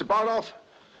 Mr. Barloff,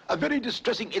 a very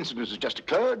distressing incident has just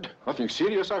occurred. Nothing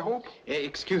serious, I hope?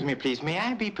 Excuse me, please. May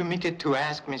I be permitted to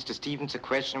ask Mr. Stevens a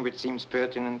question which seems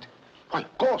pertinent? Why,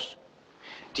 of course.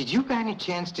 Did you by any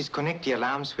chance disconnect the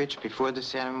alarm switch before the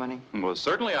ceremony? Well,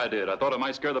 certainly I did. I thought it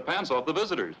might scare the pants off the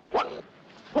visitors. What?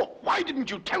 Well, why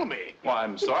didn't you tell me? Well,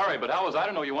 I'm sorry, but how was I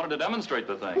to know you wanted to demonstrate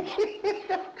the thing?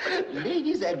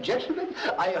 Ladies and gentlemen,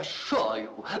 I assure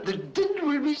you, the dinner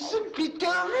will be simply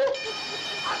terrific.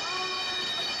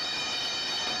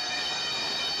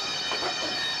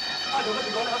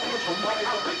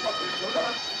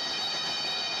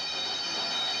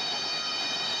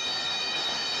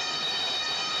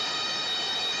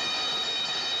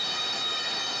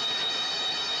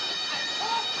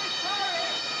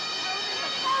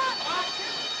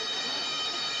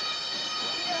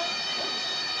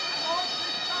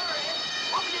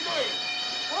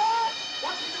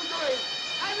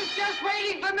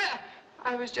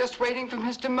 I was just waiting for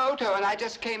Mr. Moto, and I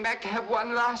just came back to have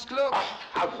one last look. Oh,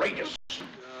 outrageous.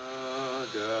 Da,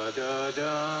 da, da,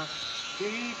 da,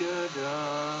 dee, da,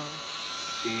 da,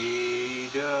 dee,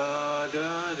 da,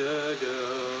 da, da,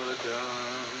 da, da.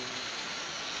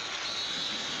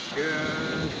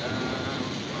 Girl,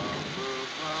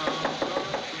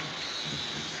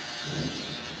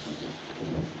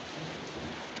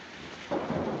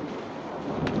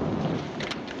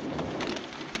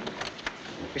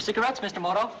 Your cigarettes, Mr.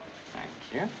 Moto. Thank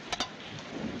you.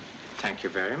 Thank you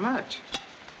very much.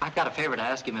 I've got a favor to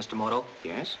ask you, Mr. Moto.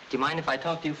 Yes? Do you mind if I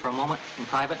talk to you for a moment in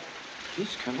private?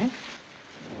 Please come in.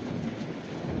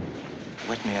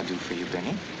 What may I do for you,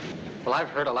 Benny? Well, I've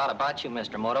heard a lot about you,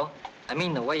 Mr. Moto. I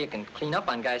mean, the way you can clean up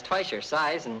on guys twice your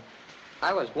size, and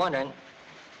I was wondering...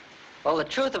 Well, the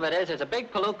truth of it is, there's a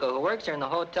big palooka who works here in the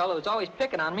hotel who's always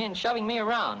picking on me and shoving me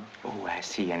around. Oh, I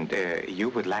see. And you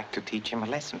would like to teach him a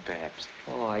lesson, perhaps?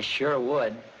 Oh, I sure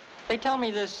would. They tell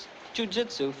me this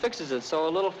Jiu-jitsu fixes it so a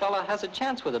little fella has a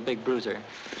chance with a big bruiser.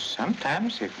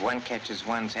 Sometimes, if one catches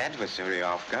one's adversary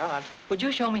off guard. Would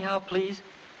you show me how, please?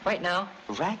 Right now?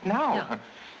 Right now?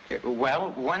 Yeah.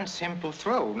 Well, one simple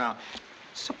throw. Now,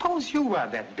 suppose you are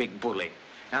that big bully.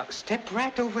 Now, step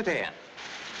right over there.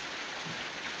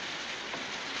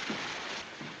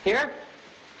 Here?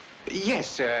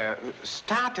 Yes,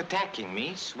 start attacking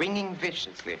me, swinging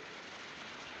viciously.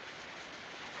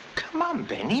 Come on,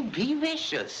 Benny, be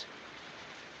vicious.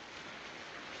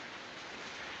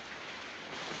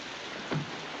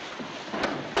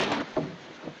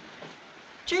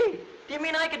 Gee, do you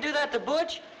mean I could do that to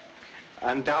Butch?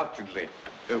 Undoubtedly,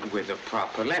 with the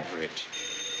proper leverage.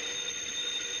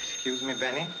 Excuse me,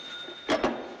 Benny?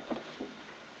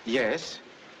 Yes,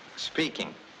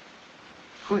 speaking.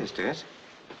 Who is this?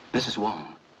 Mrs.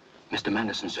 Wong, Mr.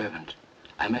 Manderson's servant.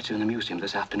 I met you in the museum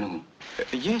this afternoon.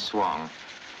 Yes, Wong.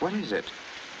 What is it?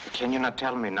 Can you not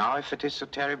tell me now if it is so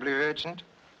terribly urgent?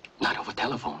 Not over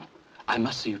telephone. I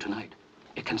must see you tonight.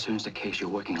 It concerns the case you're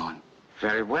working on.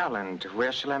 Very well, and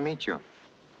where shall I meet you?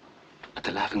 At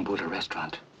the Laughing Buddha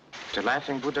restaurant. The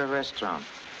Laughing Buddha restaurant.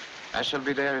 I shall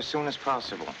be there as soon as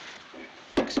possible.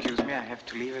 Excuse me, I have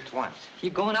to leave at once. You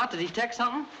going out to detect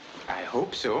something? I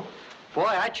hope so. Boy,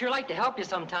 I'd sure like to help you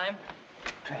sometime.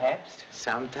 Perhaps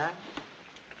sometime.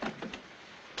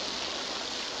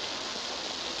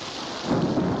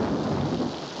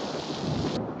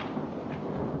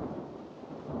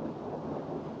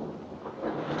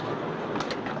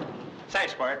 Say,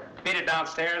 Squirt, beat it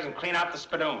downstairs and clean out the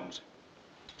spadoons.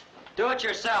 Do it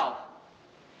yourself.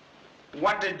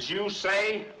 What did you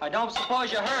say? I don't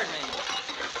suppose you heard me.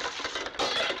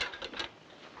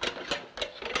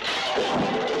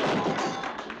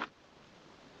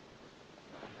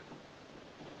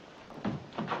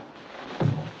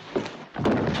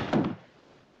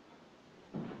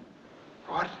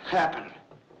 What happened?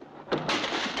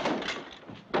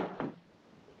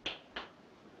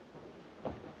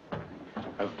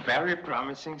 A very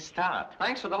promising start.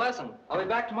 Thanks for the lesson. I'll be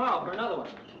back tomorrow for another one.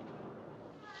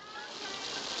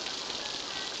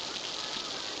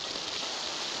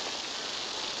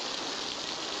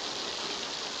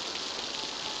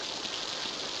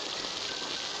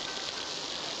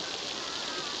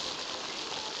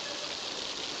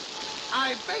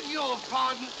 I beg your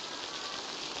pardon.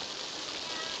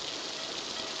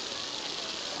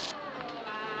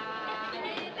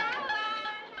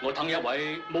我等一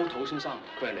位 Moto 先生，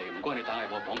佢係嚟，唔該你等喺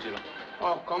我房住啦。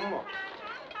哦，咁喎，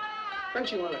跟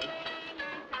住我嚟。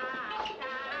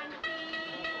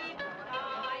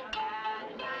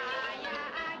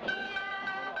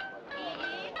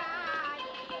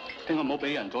聽下唔好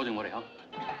俾人阻住我哋嚇。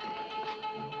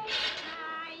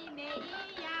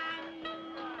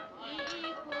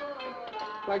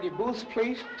Like your booth,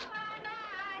 please.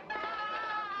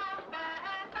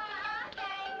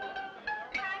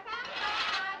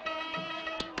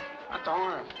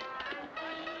 Attends.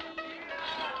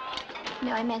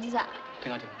 兩位咩先生？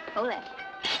聽下先。好嚟。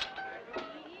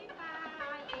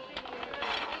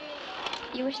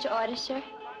You wish to order, sir?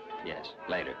 Yes,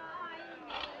 later.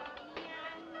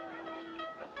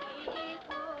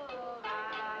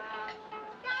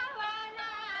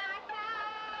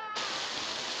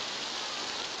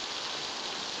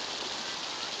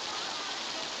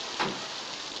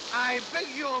 I beg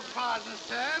your pardon,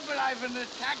 sir, but I've been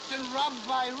attacked and robbed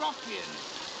by ruffians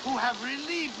who have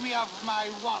relieved me of my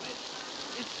wallet.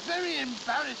 It's very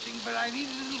embarrassing, but I need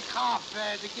a little car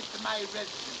fare to get to my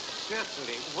residence.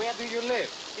 Certainly. Where do you live?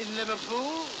 In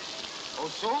Liverpool. Oh,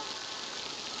 so?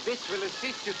 This will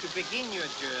assist you to begin your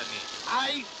journey.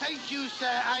 I thank you,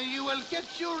 sir, and you will get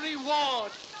your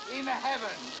reward in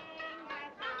heaven.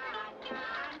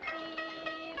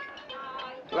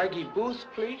 Like your booth,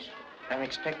 please. I'm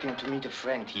expecting to meet a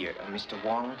friend here, Mr.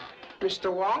 Wong.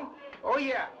 Mr. Wong? Oh,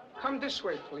 yeah. Come this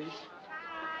way, please.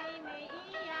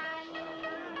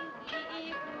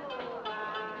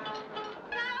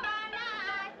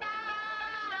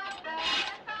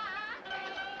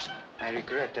 I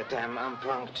regret that I'm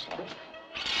unpunctual.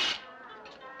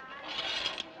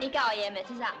 你教我嘢未，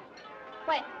先生？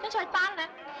喂，張菜單咧？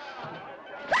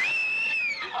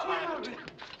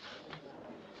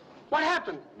 What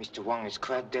happened? Mr. Wong is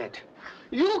quite dead.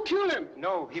 You killed him.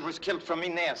 No, he was killed from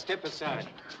in there. Step aside.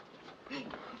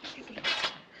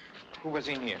 Who was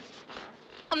in here?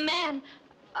 A man.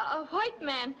 A white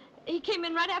man. He came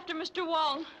in right after Mr.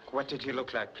 Wong. What did he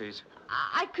look like, please?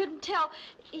 I couldn't tell.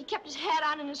 He kept his hat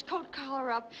on and his coat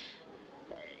collar up.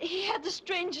 He had the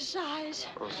strangest eyes.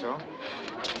 Oh, so?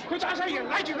 佢揸晒人，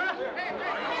拉住佢啦！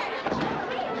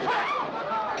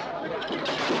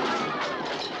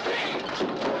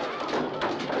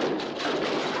 Hey!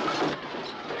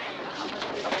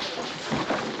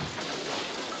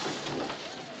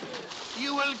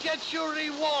 will get your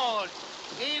reward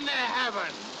in heaven.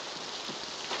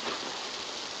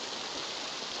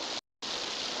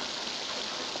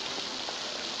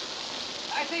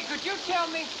 I say, could you tell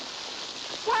me?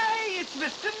 Why, it's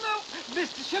Mr.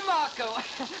 Shamako.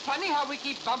 Funny how we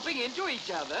keep bumping into each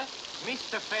other.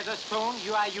 Mr. Featherstone,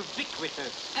 you are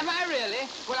ubiquitous. Am I really?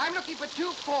 Well, I'm looking for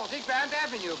 240 Grand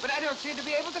Avenue, but I don't seem to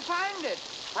be able to find it.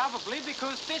 Probably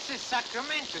because this is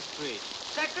Sacramento Street.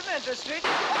 Sacramento Street?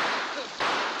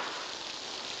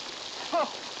 Oh,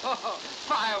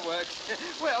 fireworks.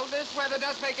 Well, this weather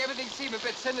does make everything seem a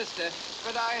bit sinister,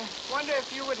 but I wonder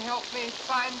if you would help me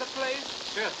find the place?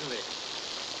 Certainly.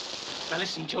 Now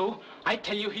listen, Joe, I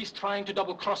tell you he's trying to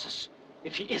double-cross us.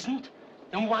 If he isn't,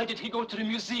 then why did he go to the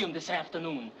museum this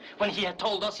afternoon when he had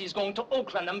told us he's going to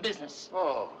Oakland on business?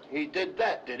 Oh, he did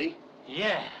that, did he?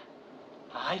 Yeah.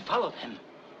 I followed him.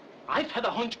 I've had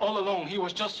a hunch all along he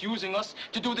was just using us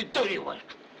to do the dirty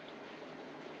work.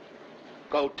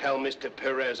 Go tell Mr.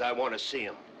 Perez I want to see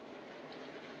him.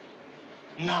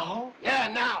 Now? Yeah,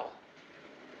 now.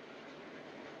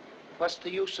 What's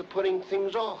the use of putting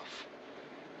things off?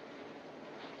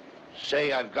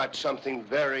 Say I've got something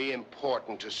very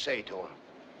important to say to him.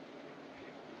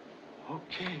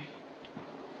 Okay.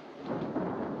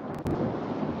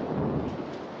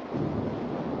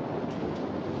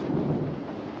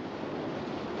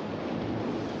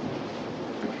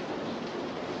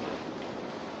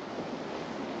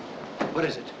 What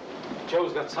is it?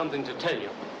 Joe's got something to tell you.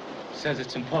 Says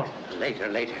it's important. Later.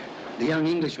 The young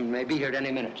Englishman may be here at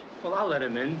any minute. Well, I'll let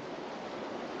him in.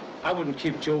 I wouldn't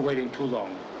keep Joe waiting too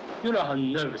long. You know how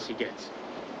nervous he gets.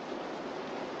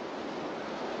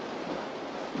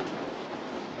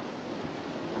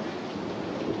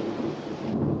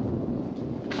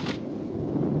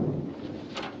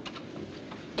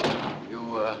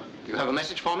 You have a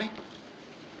message for me?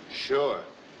 Sure.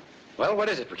 Well, what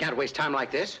is it? We can't waste time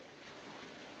like this.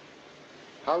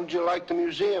 How'd you like the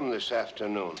museum this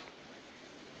afternoon?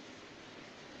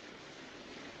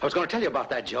 I was going to tell you about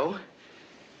that, Joe.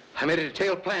 I made a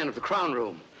detailed plan of the Crown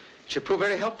Room. It should prove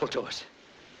very helpful to us.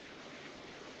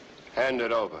 Hand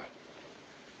it over.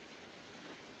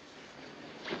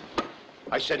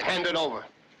 I said hand it over.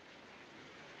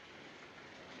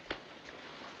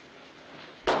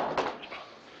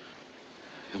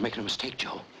 You're making a mistake,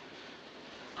 Joe.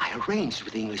 I arranged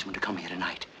with the Englishman to come here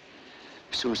tonight.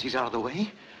 As soon as he's out of the way,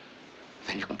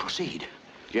 then you can proceed.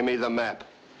 Give me the map.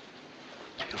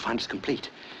 You'll find it's complete,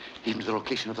 even to the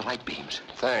location of the light beams.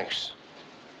 Thanks.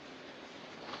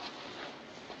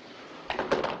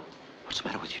 What's the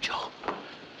matter with you, Joe?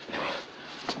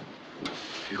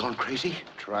 You gone crazy?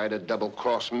 Try to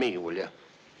double-cross me, will you?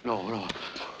 No.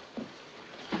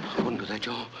 I wouldn't do that,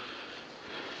 Joe.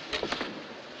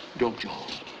 Don't, Joe.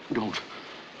 Don't,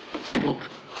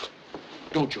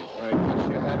 Joe. I guess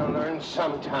you had to learn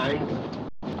sometime.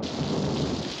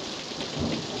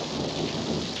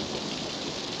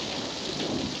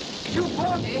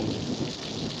 240?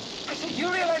 I said, you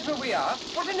realize where we are?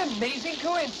 What an amazing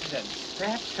coincidence.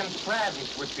 Perhaps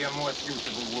contrivance would be a more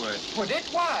suitable word. Would it?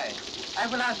 Why? I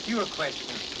will ask you a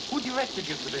question. Who directed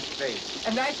you to this place?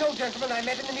 A nice old gentleman I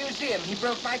met in the museum. He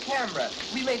broke my camera.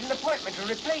 We made an appointment to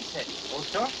replace it. Oh,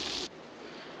 so?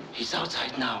 He's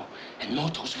outside now, and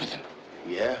Moto's with him.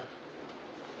 Yeah?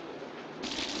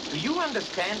 Do you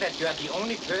understand that you are the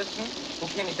only person who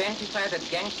can identify that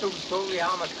gangster who stole the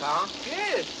armored car?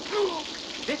 Yes.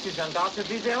 This is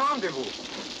undoubtedly their rendezvous.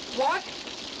 What?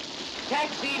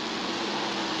 Taxi.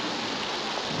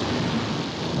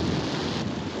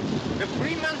 The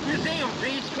Fremont Museum,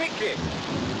 please, quickly.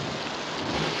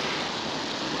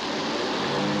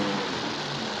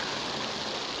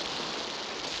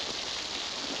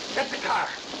 Get the car.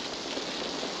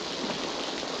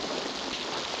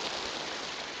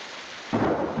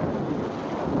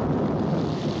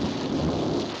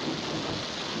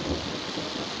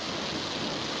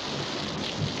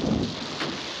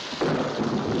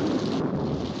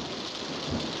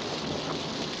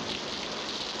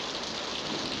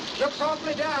 Looks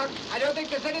awfully dark. I don't think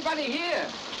there's anybody here.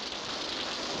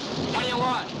 Tell you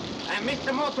what, I'm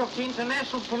Mr. Moto of the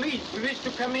International Police. We wish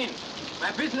to come in.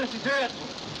 My business is urgent.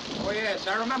 Oh, yes,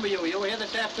 I remember you. You were here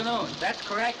this afternoon. That's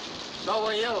correct. So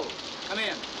were you. Come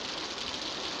in.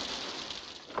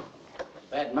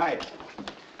 Bad night.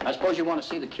 I suppose you want to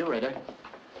see the curator.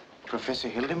 Professor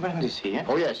Hildebrand is here?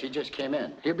 Oh, yes, he just came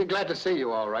in. He'll be glad to see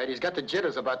you, all right. He's got the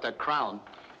jitters about that crown.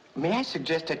 May I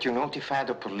suggest that you notify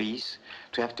the police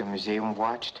to have the museum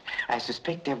watched? I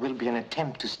suspect there will be an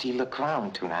attempt to steal the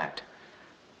crown tonight.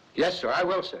 Yes, sir, I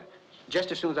will, sir.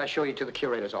 Just as soon as I show you to the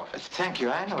curator's office. Thank you.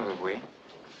 I know the way.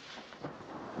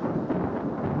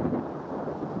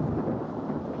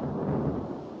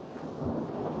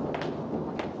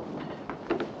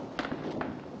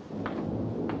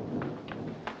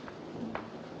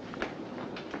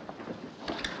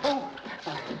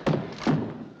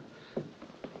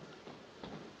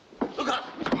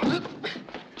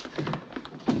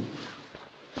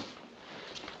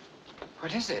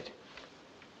 What is it?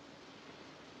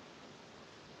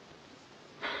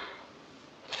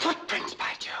 Footprints, by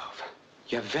Jove.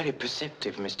 You're very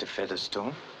perceptive, Mr.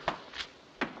 Featherstone.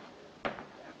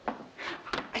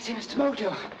 I say, Mr.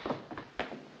 Moto.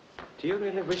 Do you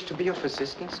really wish to be of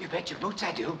assistance? You bet your boots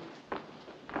I do.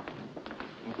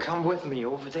 Come with me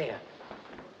over there.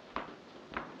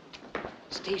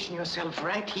 Station yourself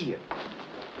right here.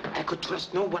 I could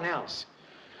trust no one else.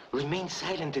 Remain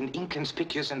silent and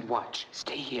inconspicuous and watch.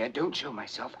 Stay here, don't show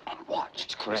myself, and watch.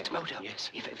 It's correct. Mr. Moto,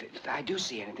 yes. If I do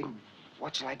see anything,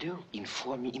 what shall I do?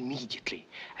 Inform me immediately.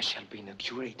 I shall be in the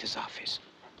curator's office.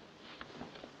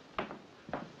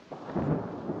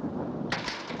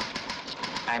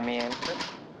 I may enter?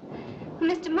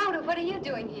 Mr. Moto, what are you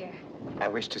doing here? I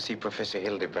wish to see Professor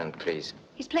Hildebrand, please.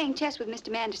 He's playing chess with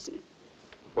Mr. Manderson.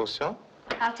 Oh, so?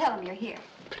 I'll tell him you're here.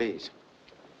 Please.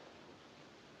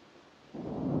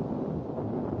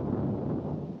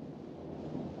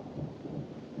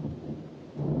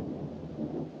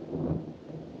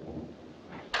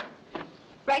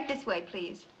 Right this way,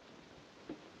 please.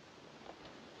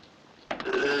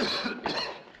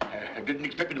 Didn't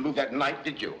expect me to move that night,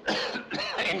 did you?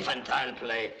 Infantile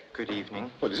play. Good evening.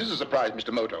 Well, this is a surprise,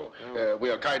 Mr. Moto. We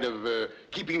are kind of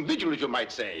keeping vigil, as you might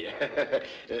say.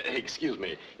 Excuse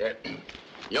me.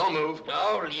 Your move.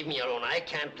 Oh, leave me alone. I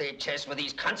can't play chess with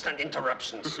these constant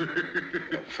interruptions.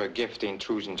 Forgive the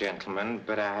intrusion, gentlemen,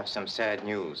 but I have some sad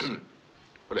news.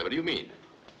 Whatever do you mean?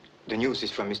 The news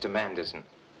is from Mr. Manderson.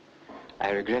 I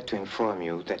regret to inform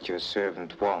you that your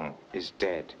servant Wong is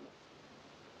dead.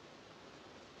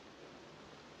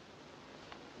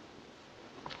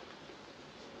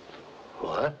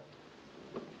 What?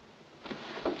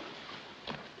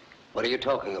 What are you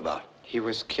talking about? He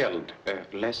was killed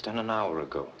less than an hour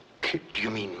ago. Do you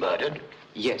mean murdered?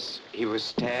 Yes, he was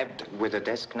stabbed with a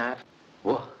desk knife.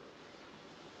 What?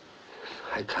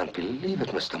 I can't believe it,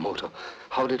 Mr. Moto.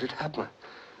 How did it happen?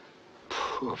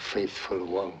 Poor faithful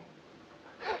Wong.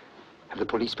 Have the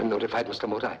police been notified, Mr.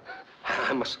 Moto?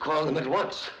 I must call them at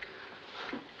once.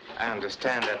 I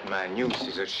understand that my news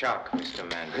is a shock, Mr.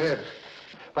 Manderson. Yes.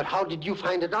 But how did you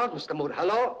find it out, Mr. Moto?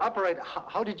 Hello, operator.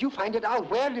 How did you find it out?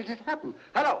 Where did it happen?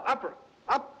 Hello, operator.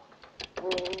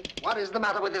 What is the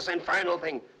matter with this infernal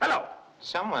thing? Hello.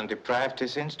 Someone deprived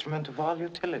this instrument of all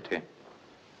utility.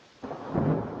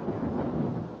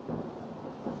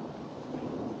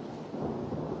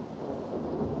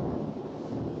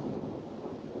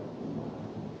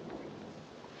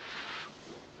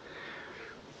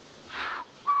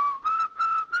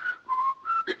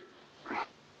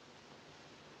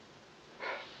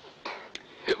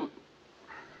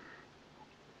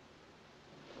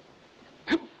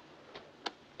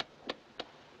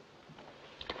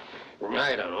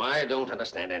 I don't know. I don't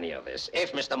understand any of this.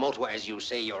 If, Mr. Moto, as you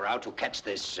say, you're out to catch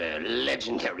this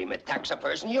legendary Metaxa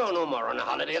person, you're no more on a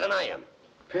holiday than I am.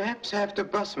 Perhaps I have the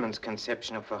busman's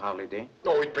conception of a holiday.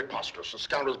 Oh, it's preposterous. The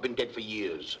scoundrel's been dead for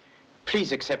years.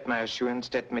 Please accept my assurance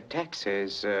that Metaxa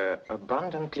is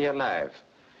abundantly alive,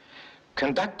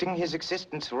 conducting his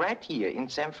existence right here in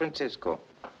San Francisco.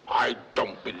 I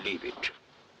don't believe it.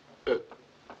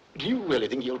 Do you really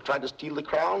think he'll try to steal the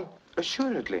crown?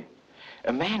 Assuredly.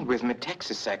 A man with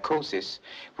Metaxas psychosis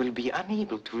will be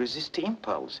unable to resist the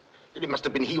impulse. It must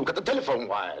have been he who cut the telephone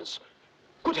wires.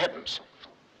 Good heavens.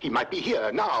 He might be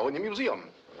here now in the museum.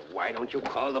 Why don't you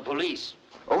call the police?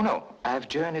 Oh, no. I've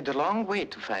journeyed a long way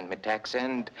to find Metaxa,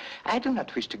 and I do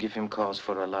not wish to give him cause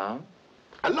for alarm.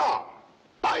 Alarm?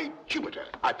 By Jupiter,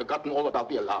 I've forgotten all about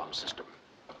the alarm system.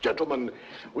 Gentlemen,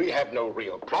 we have no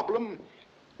real problem.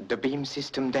 The beam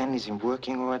system, then, is in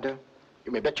working order?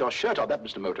 You may bet your shirt on that,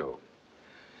 Mr. Moto.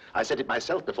 I said it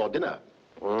myself before dinner.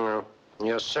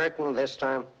 You're certain this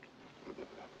time?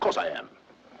 Of course I am.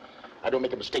 I don't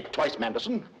make a mistake twice,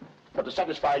 Manderson. But to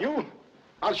satisfy you,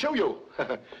 I'll show you.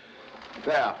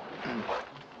 There.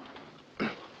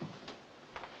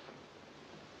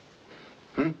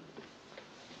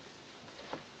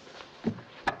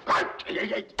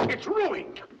 It's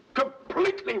ruined.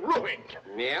 Completely ruined.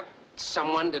 Yep.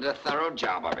 Someone did a thorough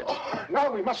job of it. Oh, now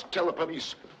we must tell the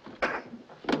police.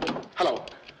 Hello.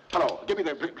 Hello. Give me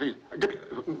the, please. Give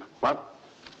me, what?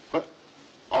 What?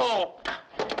 Oh,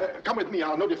 come with me.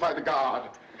 I'll notify the guard.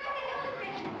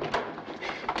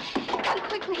 Come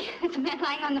quickly. There's a man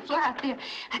lying on the floor out there.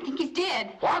 I think he's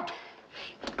dead. What?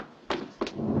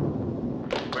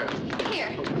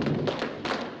 Here.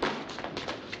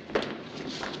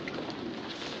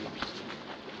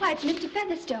 Why, it's Mr.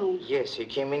 Featherstone. Yes, he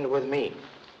came in with me.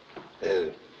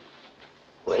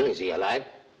 Well, is he alive?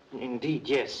 Indeed,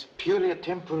 yes. Purely a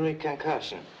temporary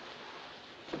concussion.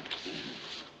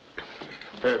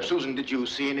 Susan, did you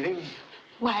see anything?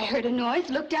 Why, I heard a noise,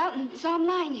 looked out, and saw him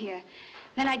lying here.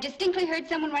 Then I distinctly heard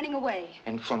someone running away.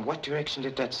 And from what direction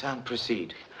did that sound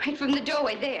proceed? Right from the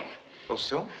doorway there. Oh,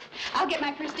 so? I'll get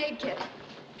my first aid kit.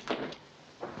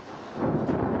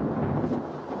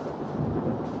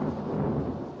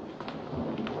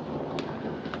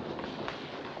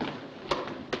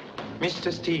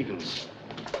 Mr. Stevens,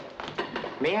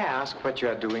 may I ask what you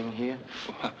are doing here?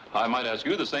 I might ask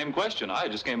you the same question. I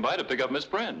just came by to pick up Miss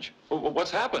French.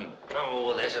 What's happened?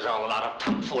 Oh, this is all a lot of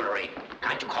tomfoolery.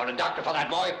 Can't you call a doctor for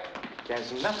that boy?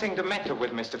 There's nothing the matter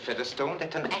with Mr. Featherstone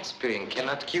that an aspirin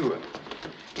cannot cure.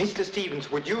 Mr.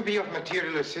 Stevens, would you be of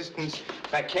material assistance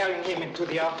by carrying him into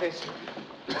the office?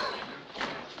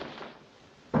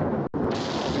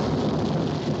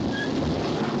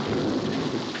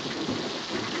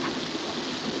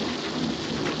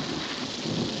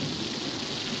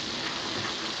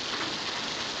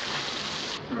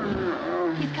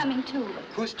 He's coming too.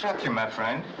 Who struck you, my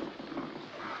friend?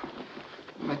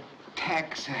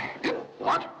 Metaxa.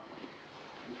 What?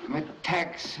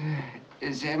 Metaxa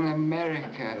is in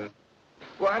America.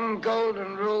 One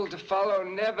golden rule to follow,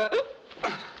 never...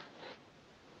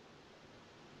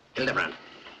 Hildebrand.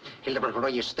 Hildebrand, what are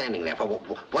you standing there for?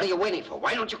 What are you waiting for?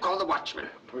 Why don't you call the watchman?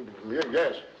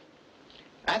 Yes.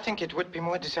 I think it would be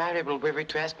more desirable were we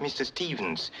to ask Mr.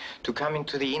 Stevens to come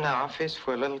into the inner office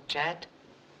for a little chat.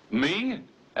 Me?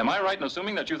 Am I right in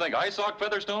assuming that you think I saw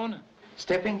Featherstone?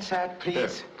 Step inside,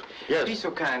 please. Yes. Be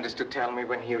so kind as to tell me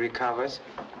when he recovers.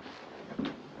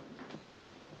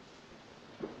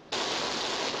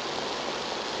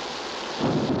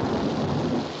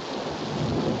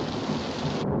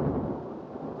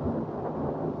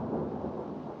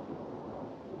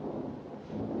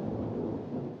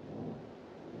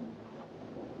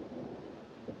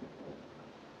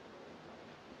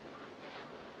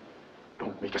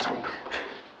 Don't make a sound.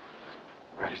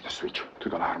 Where is the switch to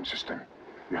the alarm system?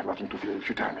 You have nothing to fear if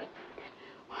you tell me.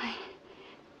 Why?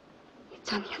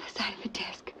 It's on the other side of the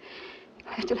desk.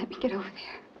 You'll have to let me get over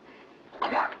there.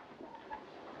 Come on.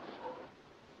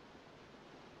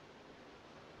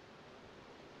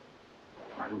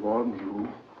 I warn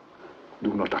you,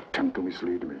 do not attempt to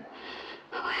mislead me.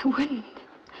 Oh, I wouldn't.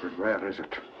 But where is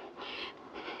it?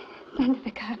 Under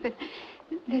the carpet.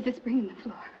 There's a spring in the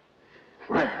floor.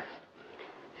 Where?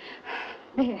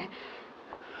 There.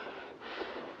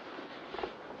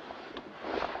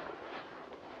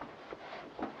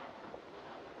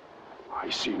 I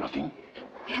see nothing.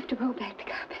 We have to roll back the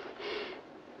carpet.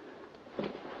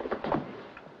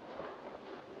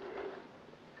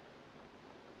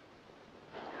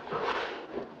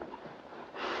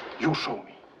 You show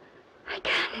me. I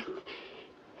can't.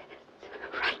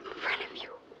 It's right in front of you.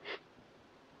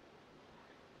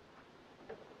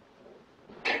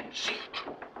 Can't see it.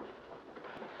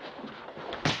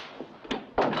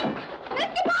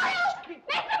 Mr. Miles! Mr.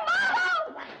 Miles!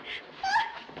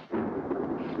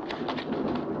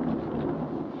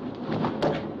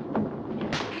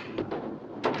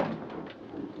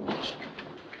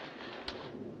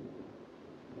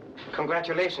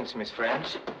 Congratulations, Miss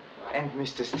French. And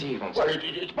Mr. Stevens. Well,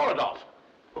 it's Molotov.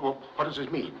 Well, what does this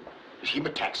mean? Is he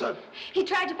Metaxa? He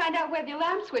tried to find out where the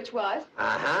alarm switch was.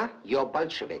 Uh-huh. You're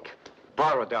Bolshevik.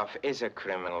 Borodov is a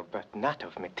criminal, but not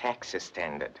of Metaxa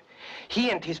standard.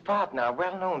 He and his partner are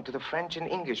well known to the French and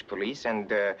English police,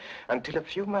 and until a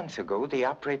few months ago, they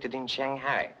operated in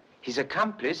Shanghai. His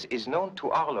accomplice is known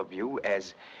to all of you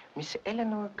as Miss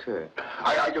Eleanor Kerr.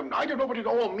 I don't know what it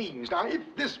all means. Now, if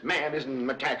this man isn't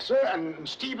Metaxa and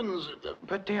Stevens...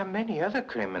 But there are many other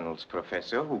criminals,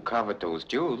 Professor, who covered those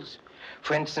jewels.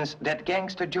 For instance, that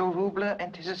gangster Joe Rubler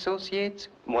and his associates.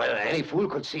 Well, any fool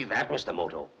could see that, Mr.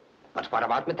 Moto. But what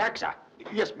about Metaxa?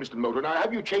 Yes, Mr. Moto. Now,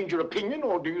 have you changed your opinion,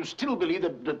 or do you still believe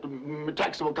that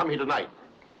Metaxa will come here tonight?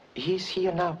 He's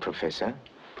here now, Professor.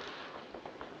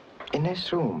 In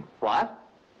this room. What?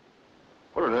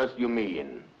 What on earth do you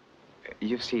mean?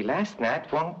 You see, last night,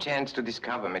 Wong chanced to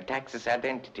discover Metaxa's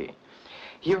identity.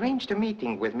 He arranged a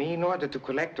meeting with me in order to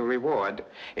collect a reward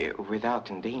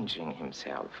without endangering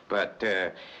himself. But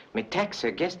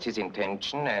Metaxa guessed his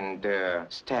intention and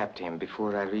stabbed him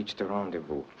before I reached the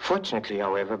rendezvous. Fortunately,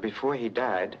 however, before he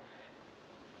died,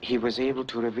 he was able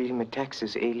to reveal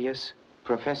Metaxa's alias,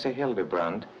 Professor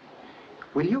Hildebrand.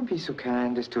 Will you be so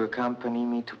kind as to accompany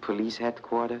me to police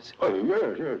headquarters? Oh,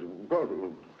 yes.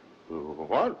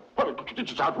 What?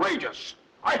 This is outrageous.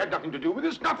 I had nothing to do with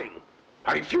this, nothing.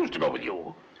 I refuse to go with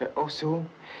you. Oh, so?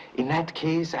 In that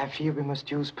case, I fear we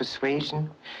must use persuasion.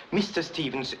 Mr.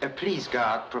 Stevens, please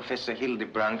guard Professor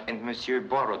Hildebrand and Monsieur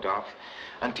Borodov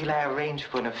until I arrange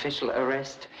for an official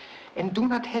arrest. And do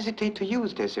not hesitate to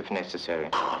use this if necessary.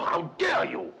 How dare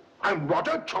you? I'm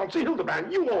Roger Chauncey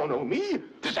Hildebrand. You all know me.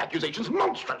 This accusation's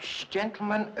monstrous.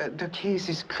 Gentlemen, the case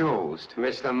is closed.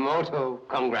 Mr. Moto,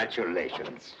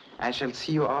 congratulations. I shall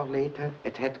see you all later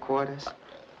at headquarters.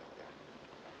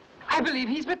 I believe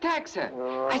he's Metaxa.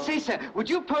 I say, sir, would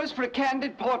you pose for a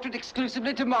candid portrait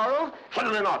exclusively tomorrow?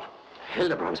 Certainly not.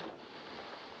 Hildebrand,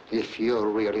 if you're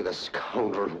really the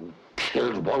scoundrel who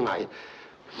killed Wong,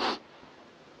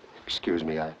 Excuse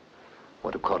me, I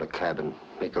want to call a cab and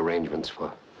make arrangements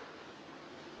for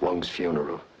Wong's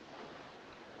funeral.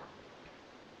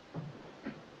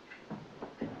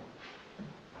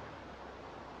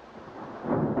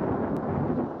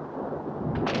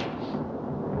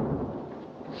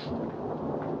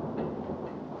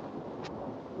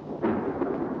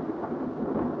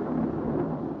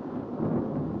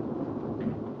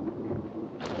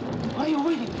 What are you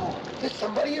waiting for? There's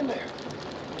somebody in there.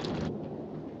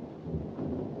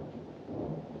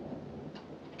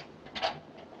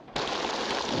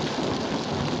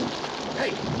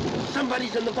 Hey,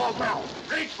 somebody's in the vault now.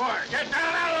 Reach for it. Get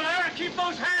down out of there and keep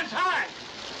those hands high.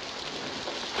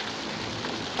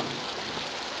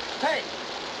 Hey,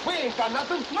 we ain't got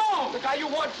nothing. No! The guy you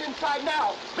want's inside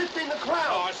now, lifting the crown.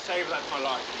 Oh, save that, my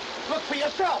lord. Look for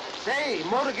yourself. Say,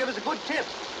 Moto give us a good tip.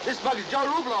 This bug is Joe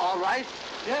Rublo, all right.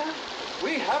 Yeah,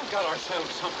 we have got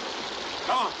ourselves something.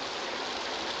 Come on.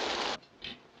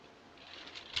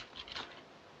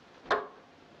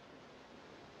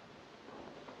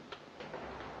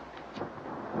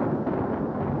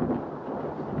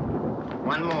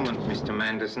 One moment, Mr.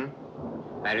 Manderson.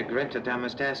 I regret that I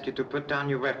must ask you to put down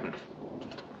your weapon.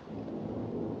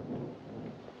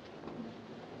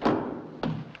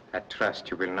 I trust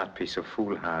you will not be so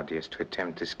foolhardy as to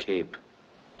attempt escape.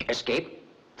 Escape?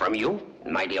 From you?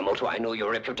 My dear Moto, I know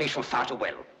your reputation far too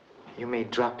well. You may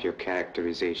drop your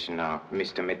characterization now,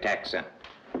 Mr. Metaxa.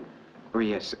 Oh,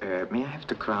 yes, may I have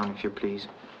the crown, if you please?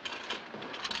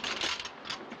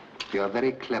 You are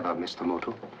very clever, Mr.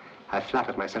 Moto. I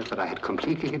flattered myself that I had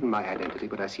completely hidden my identity,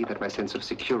 but I see that my sense of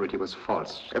security was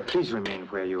false. Please remain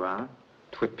where you are.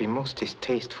 It would be most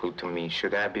distasteful to me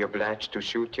should I be obliged to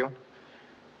shoot you.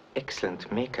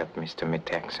 Excellent makeup, Mr.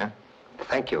 Metaxa.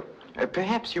 Thank you.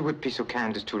 Perhaps you would be so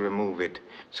kind as to remove it,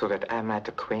 so that I might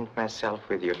acquaint myself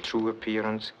with your true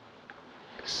appearance.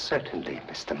 Certainly,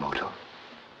 Mr. Moto.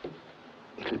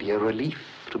 It'll be a relief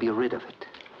to be rid of it.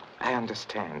 I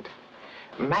understand.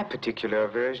 My particular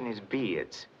aversion is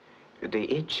beards. They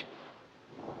itch.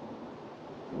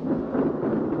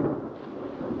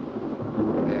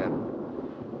 There.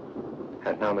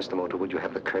 And now, Mr. Moto, would you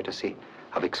have the courtesy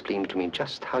of explaining to me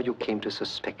just how you came to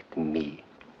suspect me?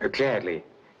 Gladly.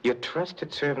 Your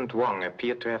trusted servant Wong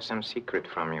appeared to have some secret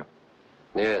from you.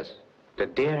 Yes. The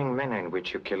daring manner in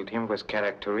which you killed him was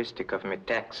characteristic of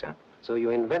Metaxa. So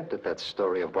you invented that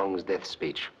story of Wong's death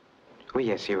speech? Oh,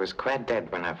 yes, he was quite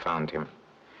dead when I found him.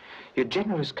 Your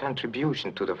generous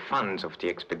contribution to the funds of the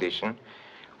expedition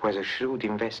was a shrewd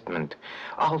investment.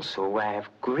 Also, I have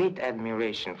great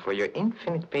admiration for your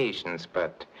infinite patience,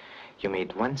 but you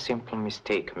made one simple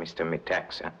mistake, Mr.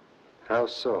 Metaxa. How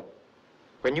so?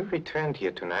 When you returned here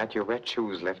tonight, your wet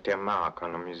shoes left their mark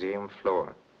on the museum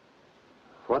floor.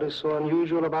 What is so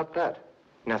unusual about that?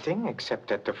 Nothing, except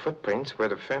that the footprints were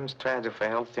the firm strides of a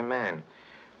healthy man,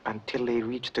 until they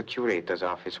reached the curator's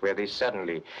office, where they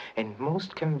suddenly and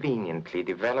most conveniently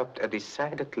developed a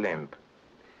decided limp.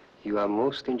 You are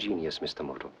most ingenious, Mr.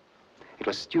 Moto. It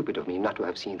was stupid of me not to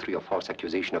have seen through your false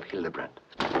accusation of Hildebrand.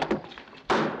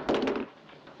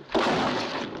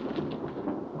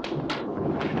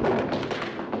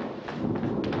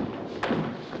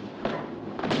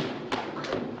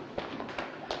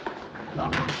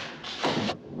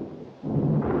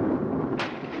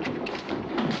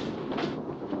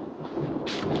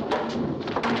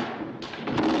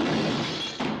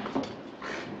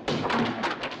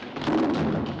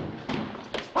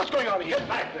 What's going on here? Get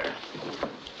back there.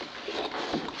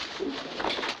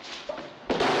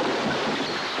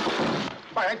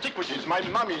 My antiquities, my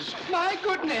mummies. My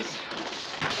goodness!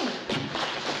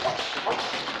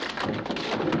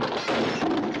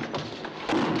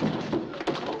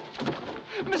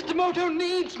 Mr. Moto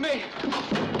needs me.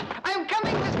 I'm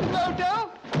coming, Mr.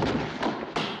 Moto.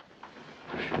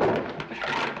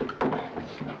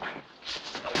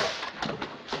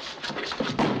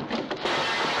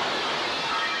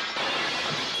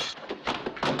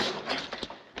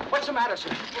 What's the matter, sir?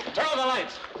 Turn on the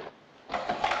lights.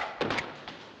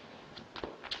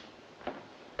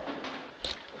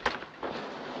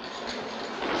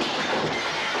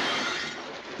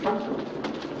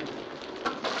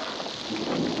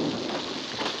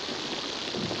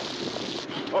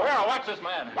 Oh, here, watch this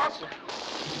man. Watch.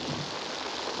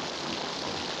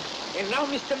 And now,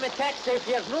 Mr. Metaxa, if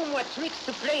you have no more tricks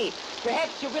to play,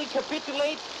 perhaps you will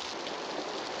capitulate?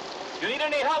 You need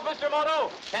any help, Mr. Moto?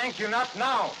 Thank you, not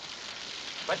now.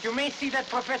 But you may see that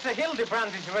Professor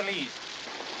Hildebrand is released.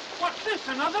 What's this,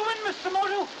 another one, Mr.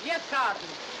 Moto? Yes,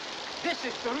 Sergeant. This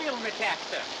is the real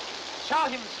Metaxa. Show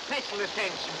him special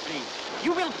attention, please.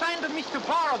 You will find a Mr.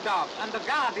 Borodov under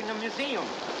guard in the museum.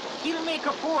 He'll make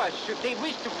a force should they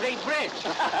wish to play bridge.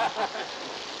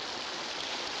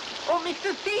 Oh,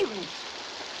 Mr. Stevens,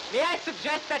 may I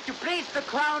suggest that you place the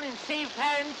crown in safe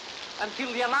hands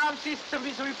until the alarm system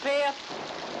is repaired?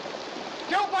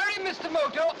 Don't worry, Mr.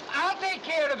 Moto. I'll take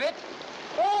care of it.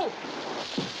 Oh!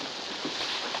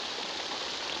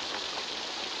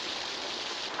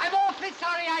 I'm awfully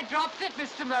sorry I dropped it,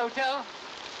 Mr. Moto.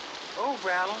 Oh,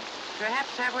 well,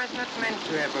 perhaps I was not meant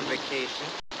to have a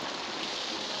vacation.